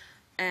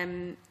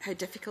how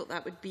difficult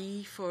that would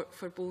be for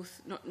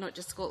both, not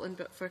just Scotland,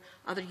 but for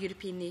other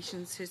European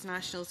nations whose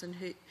nationals and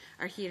who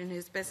are here and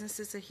whose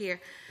businesses are here.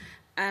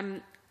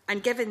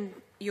 And given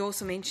you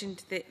also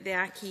mentioned the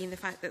acquis and the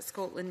fact that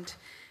Scotland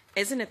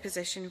is in a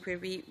position where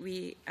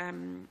we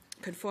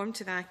conform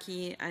to the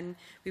acquis and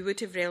we would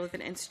have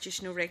relevant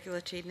institutional,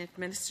 regulatory and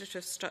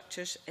administrative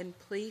structures in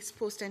place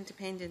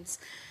post-independence,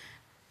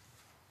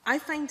 I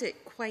find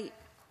it quite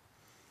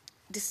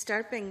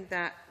disturbing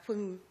that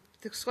when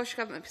the Scottish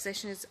Government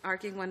position is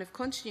arguing one of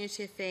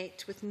continuity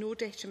effect with no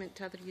detriment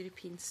to other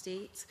European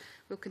states,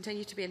 will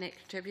continue to be a net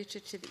contributor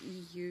to the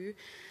EU,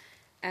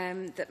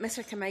 that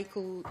Mr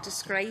Carmichael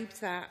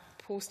described that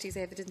post his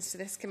evidence to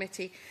this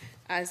committee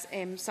as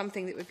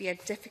something that would be a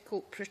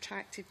difficult,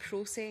 protracted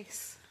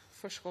process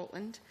for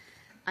Scotland,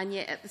 and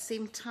yet at the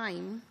same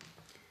time,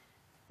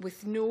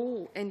 with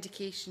no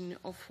indication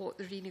of what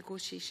the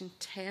renegotiation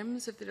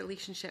terms of the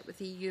relationship with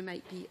the EU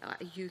might be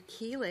at a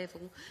UK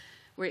level,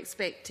 we're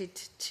expected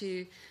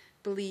to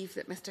believe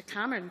that Mr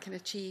Cameron can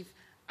achieve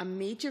a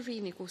major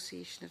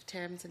renegotiation of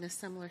terms in a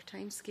similar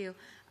timescale,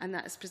 and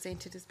that is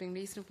presented as being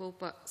reasonable,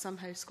 but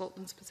somehow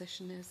Scotland's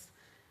position is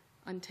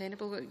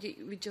untenable. Would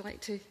you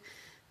like to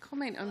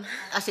comment on that?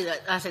 I think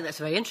that's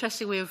a very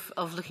interesting way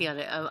of looking at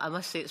it. I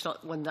must say it's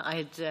not one that I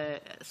had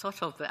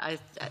thought of, but I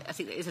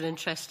think it is an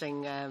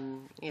interesting,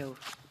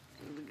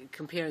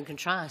 compare and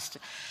contrast.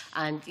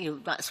 And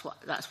that's what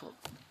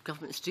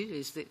governments do,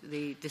 is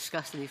they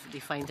discuss and they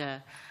find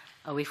a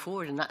way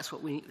forward, and that's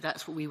what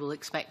we will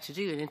expect to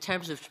do. And in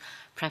terms of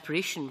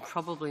preparation,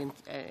 probably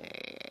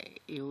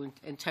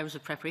in terms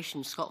of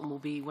preparation, Scotland will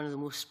be one of the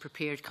most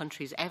prepared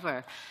countries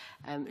ever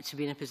to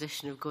be in a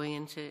position of going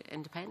into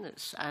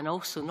independence. And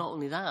also, not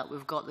only that,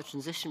 we've got the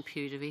transition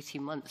period of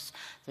 18 months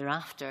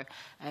thereafter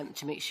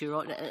to make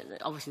sure,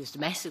 obviously it's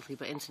domestically,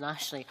 but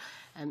internationally,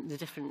 the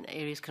different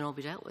areas can all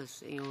be dealt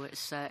with.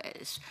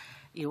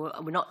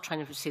 We're not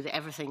trying to say that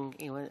everything,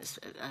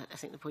 I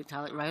think the point to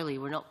Alec Rowley,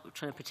 we're not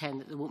trying to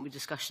pretend that there won't be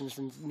discussions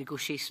and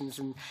negotiations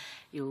and,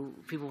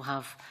 people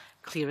have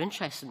clear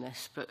interest in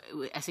this. But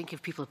I think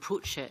if people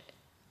approach it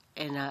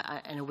in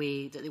a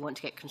way that they want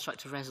to get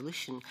constructive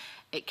resolution,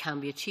 it can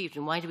be achieved.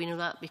 And why do we know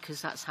that?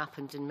 Because that's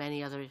happened in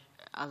many other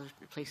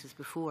places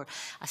before.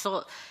 I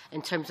thought,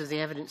 in terms of the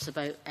evidence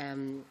about,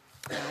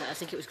 I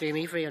think it was Graham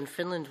Imrie on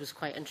Finland was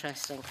quite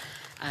interesting.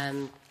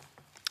 And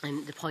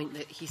the point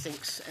that he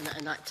thinks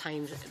in that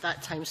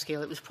time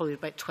scale, it was probably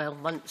about 12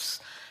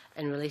 months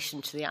in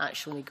relation to the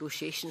actual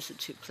negotiations that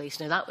took place.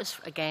 Now, that was,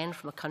 again,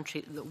 from a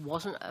country that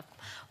wasn't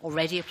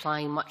already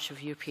applying much of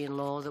European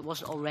law, that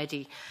wasn't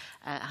already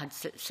had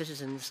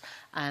citizens,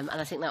 and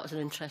I think that was an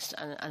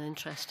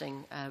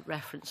interesting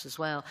reference as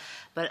well.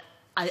 But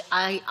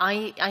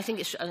I think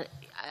it's.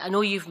 I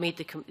know you've made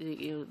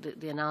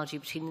the analogy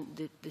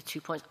between the 2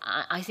 points.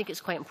 I think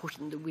it's quite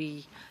important that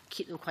we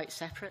keep them quite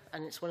separate,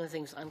 and it's one of the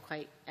things I'm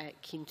quite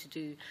keen to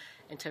do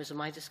in terms of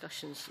my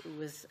discussions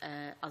with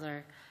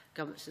other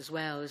governments as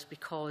well, is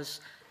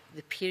because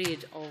the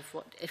period of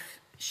what if.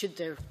 Should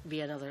there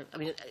be another? I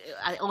mean,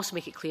 I also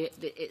make it clear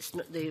that it's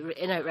not, the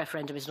in-out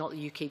referendum is not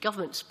the UK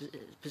government's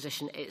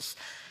position. It's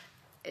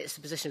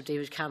the position of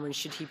David Cameron,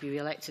 should he be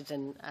re-elected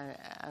and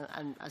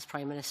as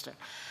Prime Minister,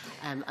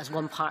 as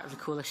one part of the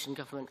coalition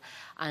government.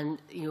 And,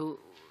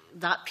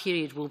 that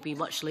period will be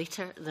much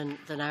later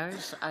than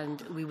ours,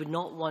 and we would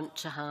not want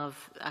to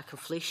have a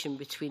conflation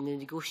between the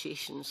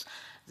negotiations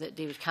that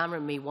David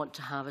Cameron may want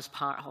to have as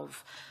part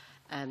of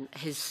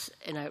his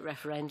in-out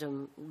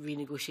referendum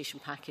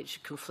renegotiation package,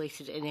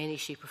 conflated in any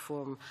shape or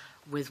form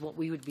with what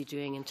we would be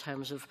doing in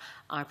terms of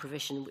our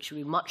provision, which would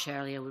be much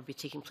earlier, would be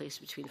taking place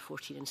between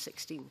 14 and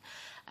 16.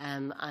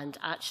 And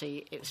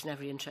actually, it's in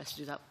every interest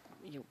to do that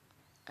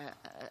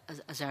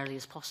as early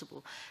as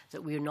possible,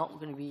 that we're not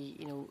going to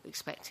be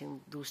expecting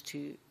those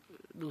two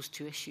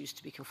issues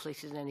to be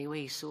conflated in any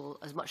way. So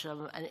as much as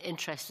I'm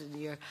interested in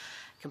your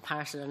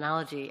comparison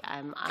analogy,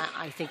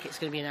 I think it's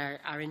going to be in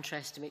our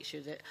interest to make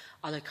sure that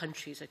other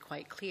countries are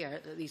quite clear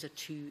that these are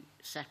two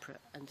separate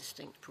and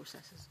distinct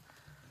processes.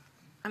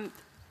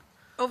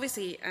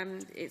 Obviously,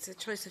 it's a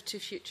choice of two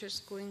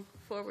futures going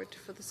forward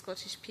for the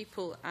Scottish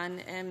people,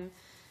 and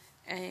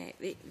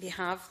they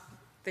have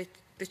the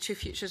two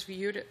futures for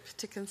Europe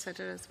to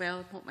consider as well,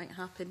 and what might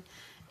happen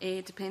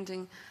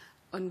depending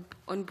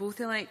on both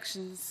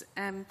elections.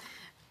 And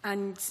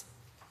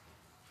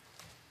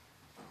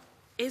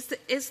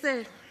is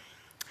there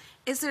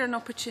an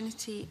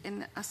opportunity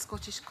in a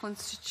Scottish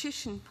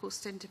constitution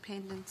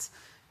post-independence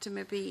to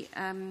maybe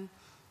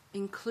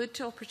include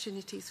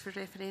opportunities for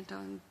referenda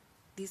on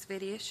these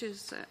very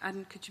issues?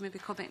 And could you maybe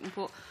comment on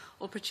what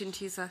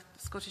opportunities a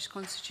Scottish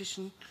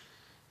constitution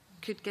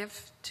could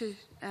give to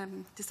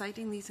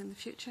deciding these in the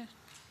future?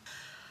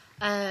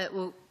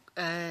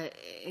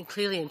 And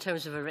clearly, in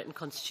terms of a written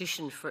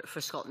constitution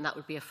for Scotland, that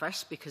would be a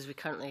first, because we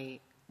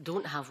currently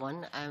don't have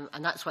one,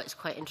 and that's why it's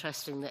quite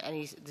interesting that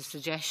the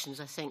suggestions,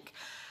 I think,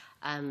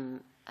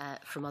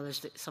 from others,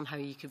 that somehow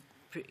you could,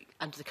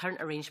 under the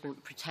current arrangement,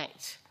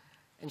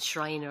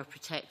 enshrine or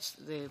protect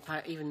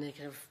even the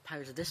kind of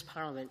powers of this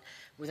Parliament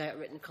without a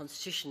written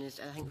constitution is,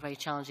 I think, very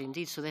challenging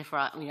indeed. So therefore,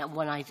 I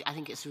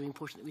think it's really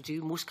important that we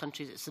do. Most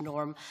countries, it's the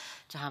norm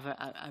to have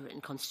a written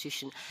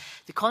constitution.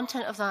 The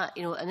content of that,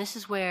 and this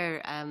is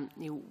where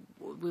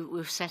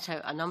we've set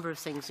out a number of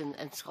things in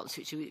Scotland's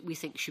future we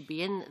think should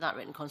be in that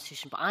written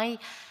constitution. But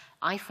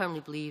I firmly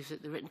believe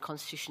that the written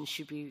constitution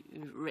should be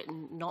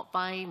written not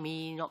by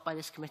me, not by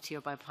this committee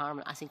or by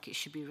Parliament. I think it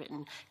should be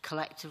written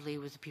collectively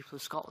with the people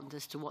of Scotland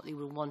as to what they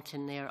will want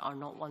in there or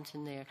not want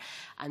in there.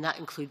 And that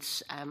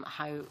includes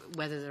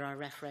whether there are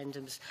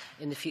referendums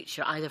in the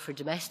future, either for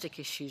domestic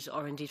issues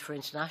or indeed for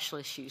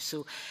international issues.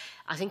 So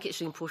I think it's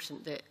really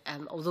important that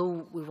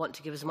although we want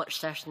to give as much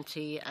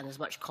certainty and as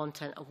much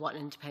content of what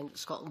an independent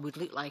Scotland would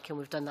look like, and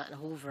we've done that in a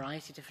whole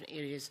variety of different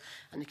areas,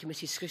 and the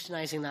committee is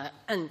scrutinising that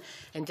in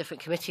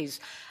different committees,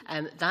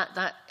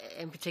 that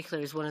in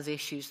particular is one of the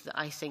issues that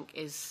I think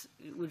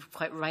would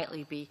quite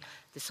rightly be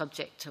the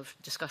subject of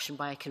discussion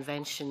by a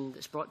convention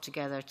that's brought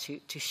together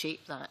to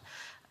shape that.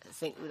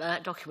 think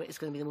that document is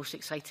going to be the most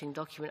exciting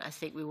document I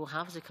think we will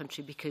have as a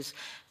country, because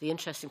the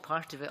interesting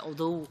part of it,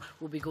 although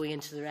we'll be going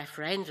into the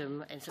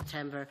referendum in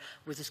September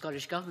with the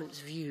Scottish Government's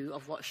view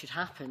of what should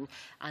happen,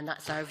 and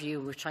that's our view,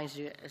 and we're trying to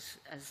do it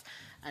as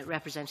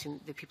representing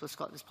the people of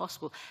Scotland as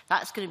possible,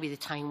 that's going to be the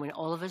time when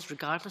all of us,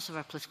 regardless of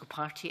our political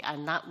party,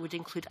 and that would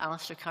include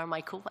Alistair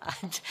Carmichael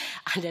and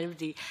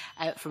anybody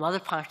from other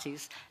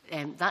parties,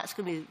 that's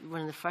going to be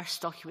one of the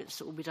first documents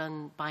that will be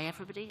done by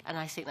everybody, and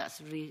I think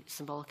that's really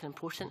symbolic and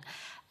important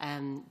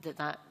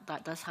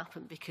that does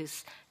happen,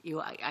 because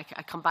I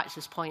come back to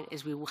this point,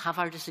 is we will have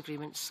our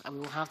disagreements and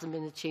we will have them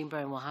in the chamber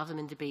and we'll have them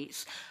in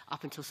debates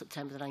up until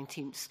September the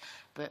 19th,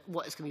 but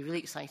what is going to be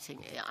really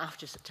exciting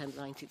after September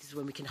the 19th is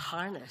when we can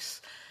harness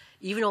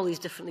even all these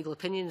different legal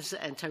opinions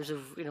in terms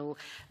of,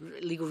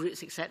 legal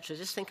routes, etc.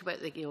 Just think about,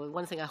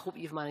 one thing I hope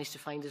you've managed to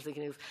find is,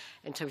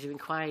 in terms of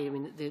inquiry, I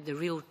mean, the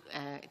real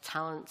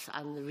talent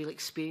and the real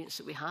experience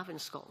that we have in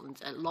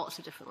Scotland at lots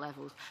of different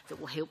levels that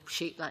will help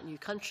shape that new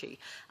country.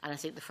 And I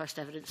think the first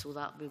evidence of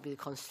that will be the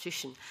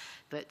Constitution.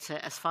 But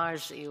as far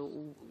as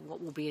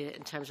what will be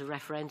in terms of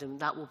referendum,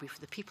 that will be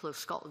for the people of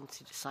Scotland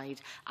to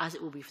decide, as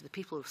it will be for the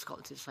people of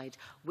Scotland to decide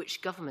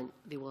which government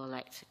they will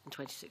elect in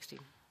 2016.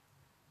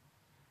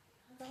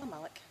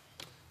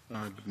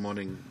 Good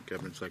morning,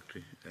 Cabinet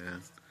Secretary.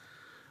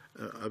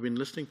 I've been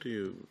listening to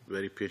you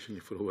very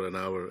patiently for over an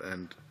hour,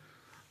 and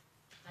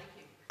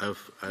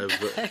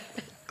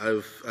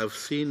I've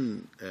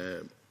seen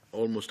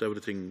almost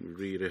everything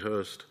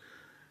re-rehearsed.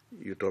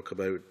 You talk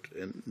about,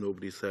 and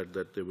nobody said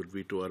that they would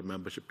veto our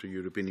membership to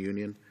European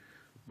Union,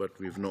 but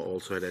we've not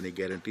also had any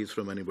guarantees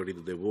from anybody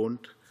that they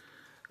won't.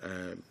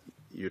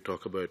 You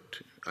talk about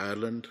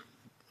Ireland.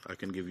 I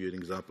can give you an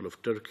example of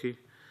Turkey.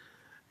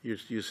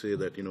 You say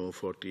that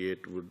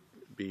 48 would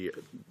be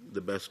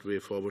the best way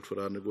forward for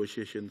our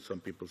negotiations. Some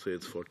people say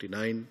it's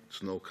 49.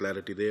 There's no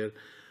clarity there.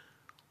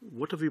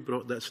 What have you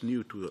brought that's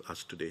new to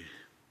us today?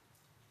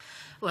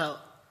 Well,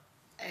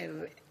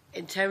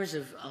 in terms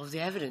of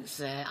the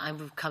evidence,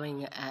 I'm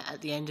coming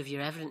at the end of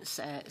your evidence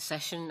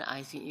session.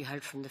 I think you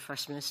heard from the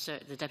First Minister,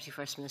 the Deputy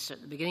First Minister,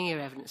 at the beginning of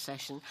your evidence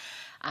session,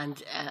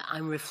 and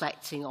I'm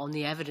reflecting on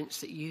the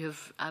evidence that you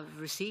have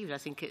received. I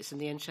think it's in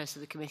the interest of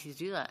the committee to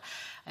do that.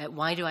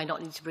 Why do I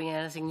not need to bring in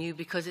anything new?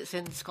 Because it's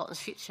in Scotland's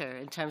future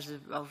in terms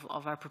of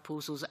our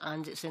proposals,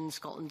 and it's in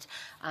Scotland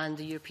and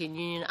the European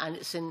Union, and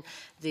it's in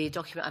the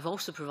document I've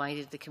also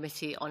provided the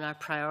committee on our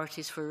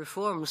priorities for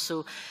reform.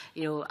 So,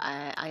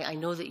 I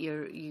know that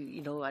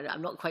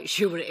I'm not quite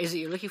sure what it is that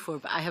you're looking for,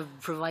 but I have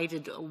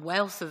provided a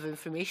wealth of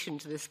information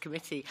to this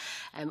committee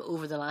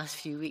over the last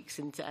few weeks,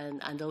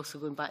 and also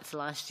going back to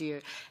last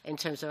year in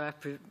terms of our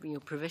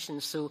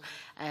provisions. So,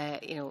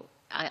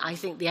 I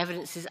think the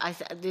evidence is,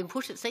 the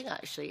important thing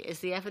actually is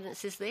the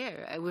evidence is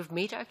there. We've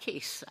made our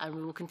case and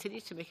we will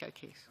continue to make our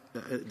case.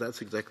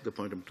 That's exactly the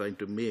point I'm trying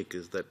to make,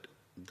 is that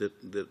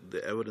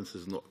the evidence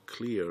is not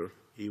clear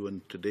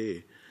even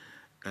today.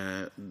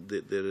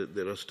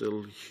 There are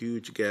still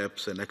huge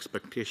gaps and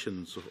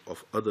expectations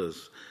of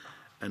others.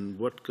 And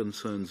what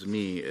concerns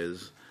me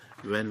is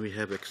when we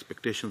have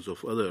expectations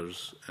of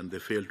others and they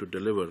fail to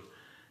deliver,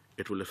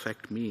 it will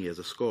affect me as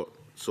a Scot.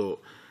 So,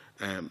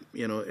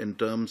 in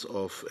terms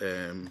of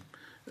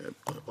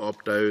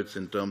opt-outs,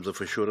 in terms of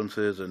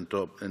assurances,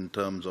 in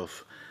terms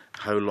of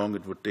how long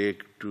it would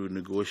take to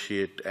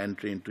negotiate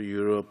entry into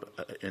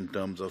Europe, in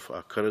terms of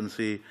our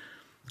currency,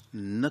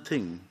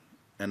 nothing,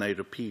 and I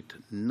repeat,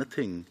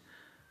 nothing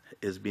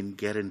has been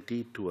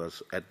guaranteed to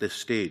us at this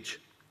stage.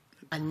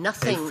 And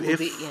nothing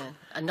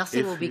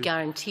will be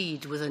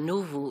guaranteed with a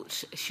no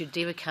vote should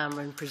David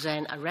Cameron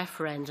present a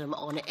referendum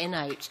on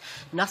in-out.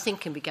 Nothing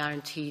can be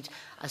guaranteed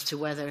as to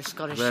whether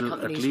Scottish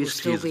companies will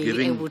still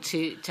be able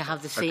to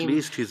have the same... At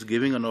least he's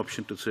giving an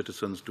option to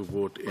citizens to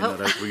vote in or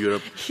out of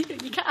Europe.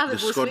 You can't have the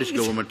Scottish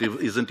government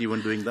isn't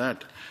even doing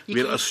that.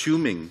 We are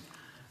assuming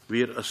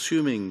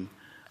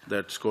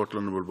that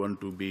Scotland will want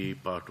to be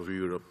part of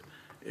Europe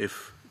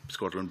if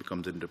Scotland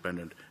becomes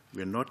independent.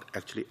 We are not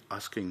actually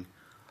asking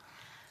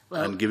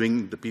and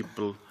giving the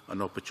people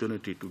an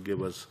opportunity to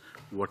give us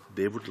what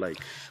they would like.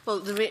 Well,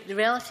 the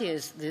reality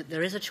is that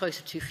there is a choice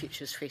of two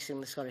futures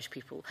facing the Scottish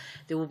people.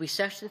 There will be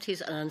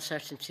certainties and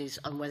uncertainties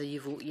on whether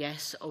you vote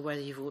yes or whether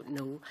you vote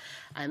no.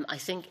 I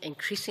think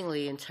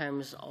increasingly in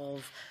terms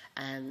of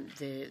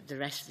the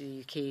rest of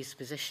the UK's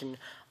position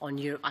on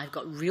Europe, I've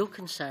got real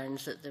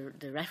concerns that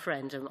the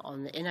referendum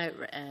on the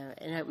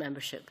in-out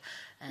membership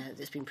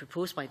that's been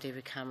proposed by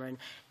David Cameron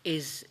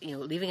is,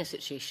 leaving a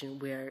situation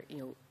where,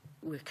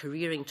 we're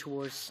careering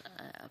towards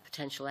a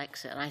potential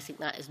exit, and I think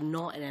that is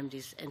not in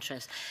MD's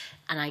interest.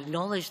 And I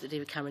acknowledge that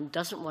David Cameron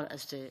doesn't want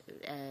us to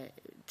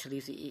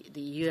leave the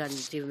EU,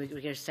 and David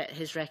McGregor set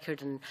his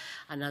record, and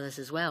others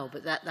as well.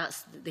 But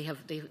they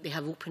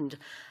have opened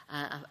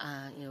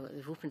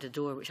they've opened a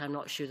door which I'm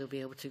not sure they'll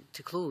be able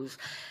to close.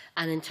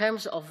 And in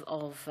terms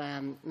of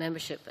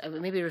membership, I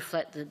would maybe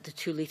reflect the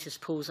two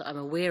latest polls that I'm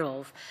aware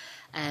of.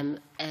 In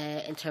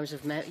terms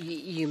of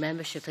EU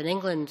membership. In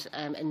England,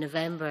 in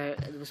November,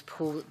 there was a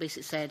poll that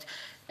basically said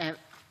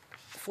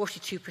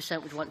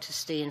 42% would want to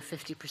stay and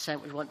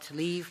 50% would want to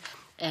leave.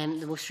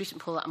 The most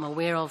recent poll that I'm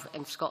aware of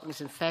in Scotland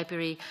is in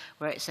February,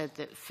 where it said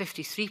that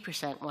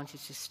 53% wanted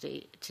to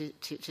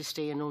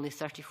stay and only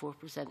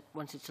 34%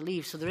 wanted to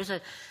leave. So there is a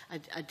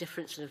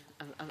difference of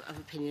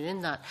opinion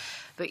in that.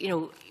 But, you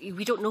know,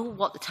 we don't know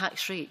what the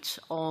tax rate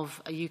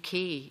of a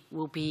UK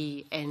will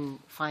be in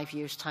 5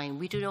 years' time.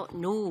 We do not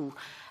know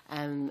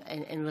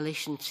in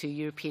relation to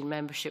European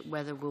membership,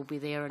 whether we'll be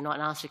there or not.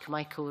 And Alistair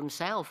Carmichael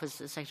himself, as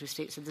the Secretary of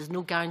State, said there's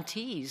no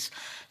guarantees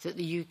that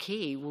the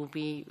UK will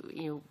be,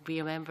 be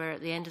a member at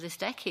the end of this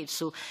decade.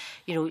 So,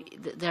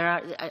 there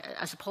are,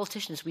 as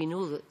politicians, we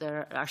know that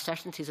there are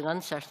certainties and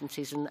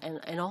uncertainties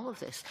in all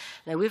of this.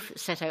 Now, we've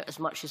set out as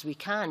much as we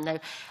can. Now,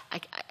 I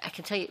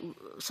can tell you,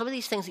 some of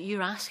these things that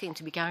you're asking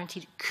to be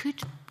guaranteed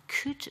could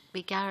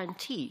be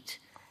guaranteed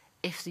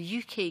if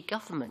the UK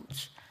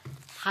government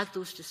had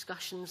those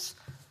discussions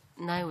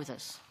now with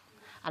us.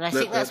 And I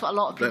think that's what a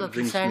lot of people are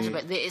concerned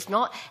about. It's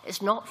not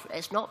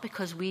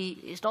because we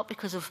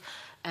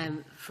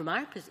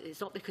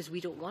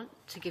don't want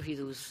to give you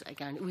those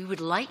guarantees. We would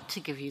like to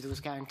give you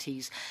those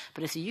guarantees,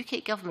 but if the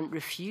UK government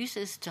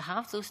refuses to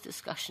have those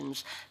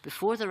discussions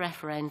before the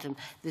referendum,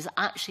 there's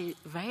actually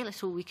very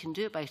little we can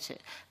do about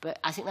it. But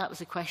I think that was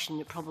a question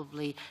that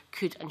probably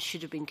could and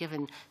should have been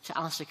given to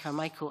Alistair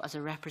Carmichael as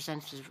a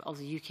representative of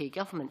the UK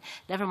government.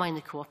 Never mind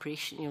the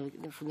cooperation,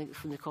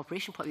 from the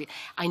cooperation point of view.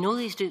 I know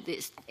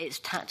it's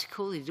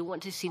tactical. They don't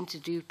want to seem to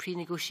do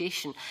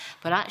pre-negotiation,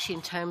 but actually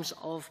in terms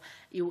of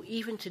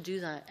even to do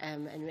that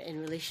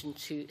in relation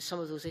to some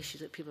of those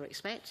issues that people are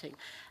expecting,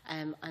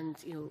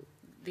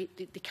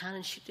 they can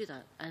and should do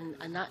that,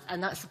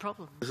 and that's the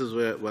problem. This is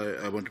why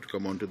I wanted to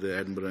come on to the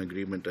Edinburgh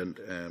Agreement,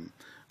 and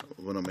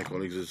one of my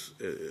colleagues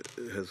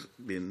has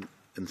been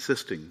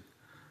insisting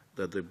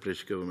that the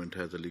British government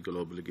has a legal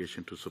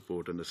obligation to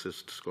support and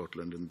assist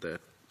Scotland in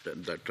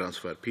that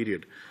transfer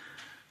period.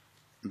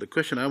 The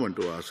question I want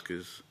to ask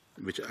is,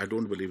 which I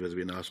don't believe has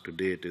been asked to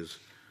date, is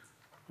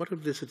what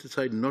if they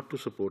decide not to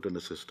support and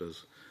assist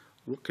us?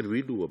 What can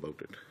we do about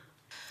it?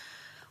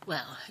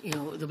 Well,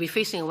 they'll be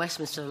facing a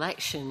Westminster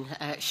election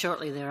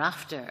shortly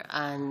thereafter,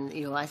 and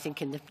I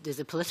think there's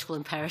a political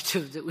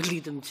imperative that would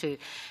lead them to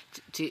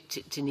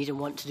need and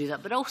want to do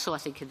that. But also, I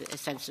think, in a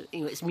sense,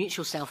 it's the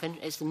mutual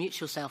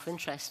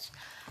self-interest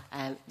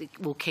that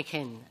will kick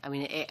in. I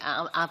mean, it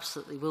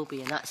absolutely will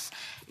be, and that's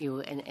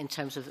in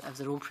terms of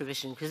their own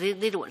provision, because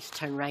they don't want to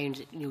turn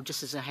around,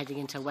 just as they're heading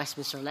into a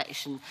Westminster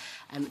election,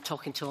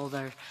 talking to all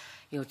their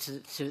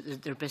to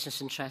their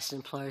business interests and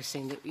employers,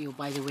 saying that,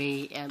 by the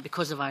way,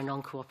 because of our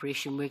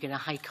non-cooperation, we're going to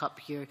hike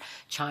up your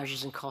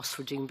charges and costs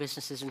for doing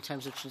businesses in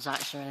terms of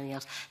transaction or anything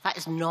else. That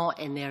is not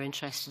in their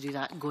interest to do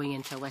that going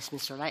into a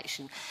Westminster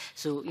election.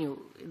 So,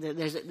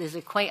 there's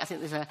a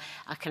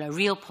kind of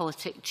real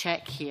politic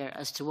check here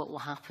as to what will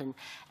happen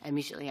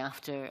immediately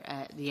after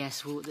the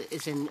yes vote that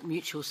is in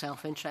mutual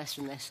self-interest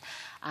in this.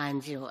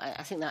 And,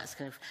 I think that's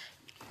kind of,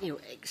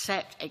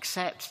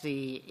 accept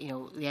the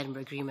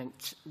Edinburgh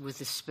Agreement with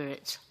the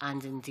spirit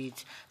and indeed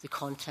the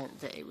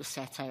content that it was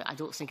set out. I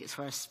don't think it's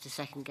for us to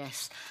second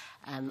guess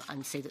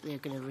and say that they're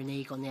going to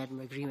renege on the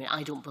Edinburgh Agreement.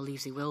 I don't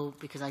believe they will,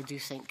 because I do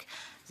think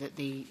that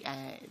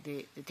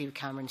David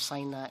Cameron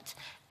signed that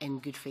in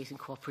good faith and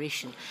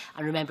cooperation.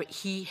 And remember,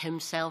 he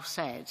himself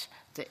said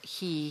that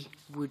he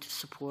would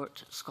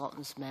support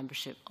Scotland's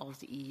membership of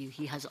the EU.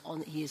 He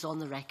is on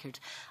the record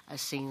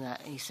as saying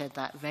that, and he said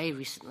that very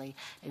recently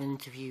in an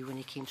interview when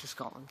he came to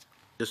Scotland.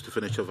 Just to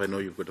finish off, I know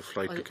you've got a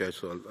flight to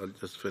catch, so I'll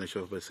just finish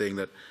off by saying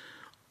that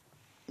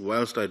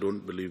whilst I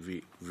don't believe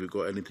we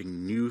got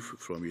anything new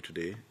from you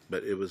today,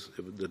 but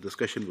the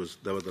discussion was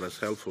nevertheless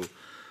helpful.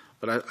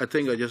 But I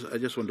think I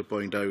just want to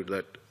point out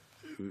that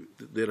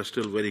there are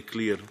still very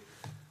clear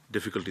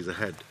difficulties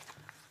ahead.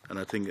 And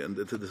I think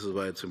this is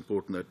why it's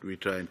important that we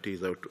try and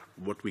tease out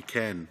what we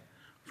can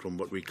from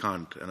what we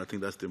can't. And I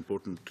think that's the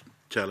important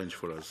challenge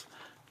for us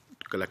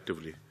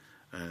collectively.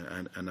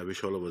 And I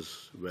wish all of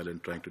us well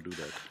in trying to do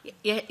that.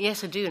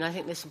 Yes, I do. And I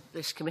think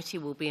this committee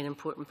will be an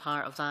important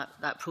part of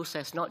that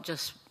process, not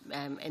just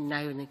in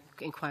now in the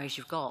inquiries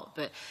you've got,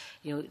 but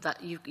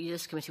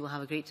this committee will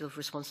have a great deal of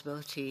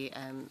responsibility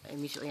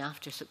immediately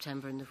after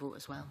September in the vote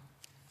as well.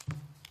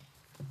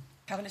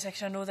 Cabinet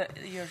Secretary, I know that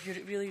you're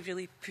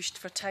really pushed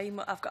for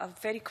time. I've got a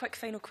very quick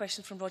final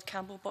question from Rod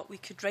Campbell, but we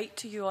could write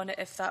to you on it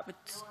if that would...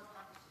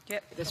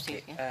 Yep.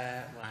 Okay.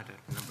 Well, I had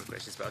a number of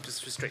questions, but I'll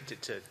just restrict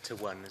it to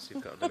one, as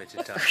we've got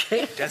limited time.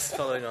 Just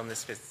following on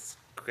this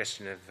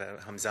question of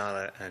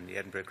Hamzala and the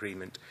Edinburgh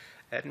Agreement.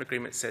 Edinburgh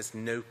Agreement says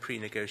no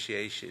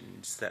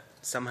pre-negotiations, that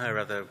somehow or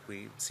other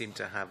we seem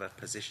to have a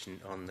position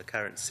on the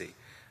currency,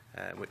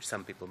 which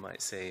some people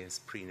might say is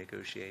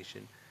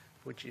pre-negotiation.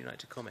 Would you like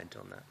to comment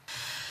on that?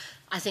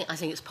 I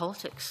think it's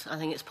politics. I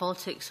think it's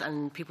politics,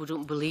 and people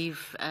don't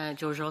believe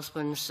George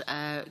Osborne's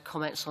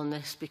comments on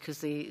this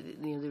because they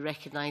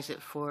recognise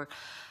it for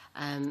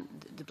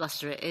the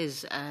bluster it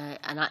is,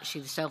 and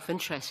actually the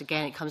self-interest.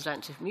 Again, it comes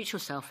down to mutual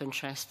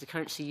self-interest. The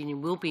currency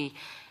union will be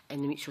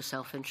in the mutual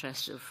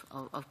self-interest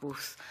of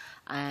both.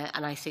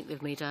 And I think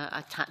they've made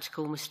a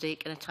tactical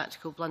mistake and a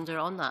tactical blunder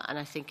on that. And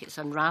I think it's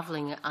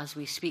unravelling as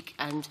we speak.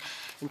 And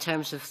in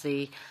terms of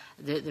the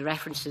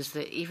references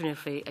that even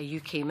if a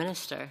UK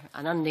minister,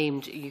 an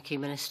unnamed UK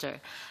minister,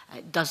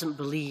 doesn't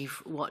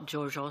believe what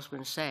George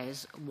Osborne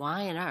says,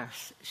 why on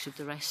earth should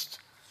the rest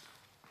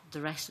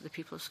of the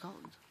people of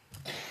Scotland?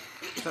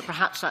 But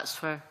perhaps that's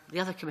for the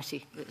other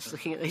committee that's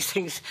looking at these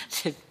things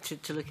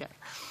to look at.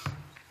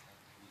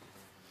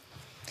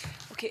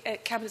 Okay,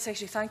 Cabinet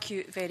Secretary, thank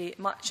you very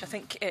much. I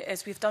think,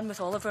 as we've done with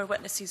all of our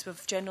witnesses,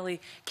 we've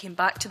generally came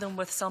back to them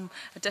with some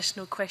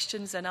additional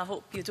questions, and I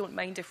hope you don't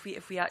mind if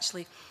we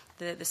actually,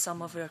 the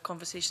sum of our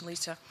conversation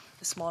later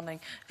this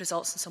morning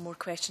results in some more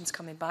questions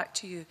coming back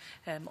to you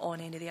on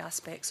any of the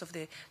aspects of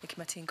the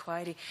committee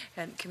inquiry.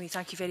 Can we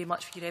thank you very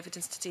much for your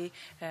evidence today?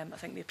 I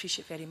think we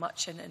appreciate very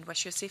much and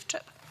wish you a safe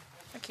trip.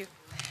 Thank you.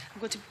 I'm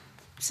going to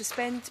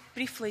suspend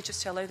briefly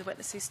just to allow the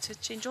witnesses to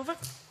change over.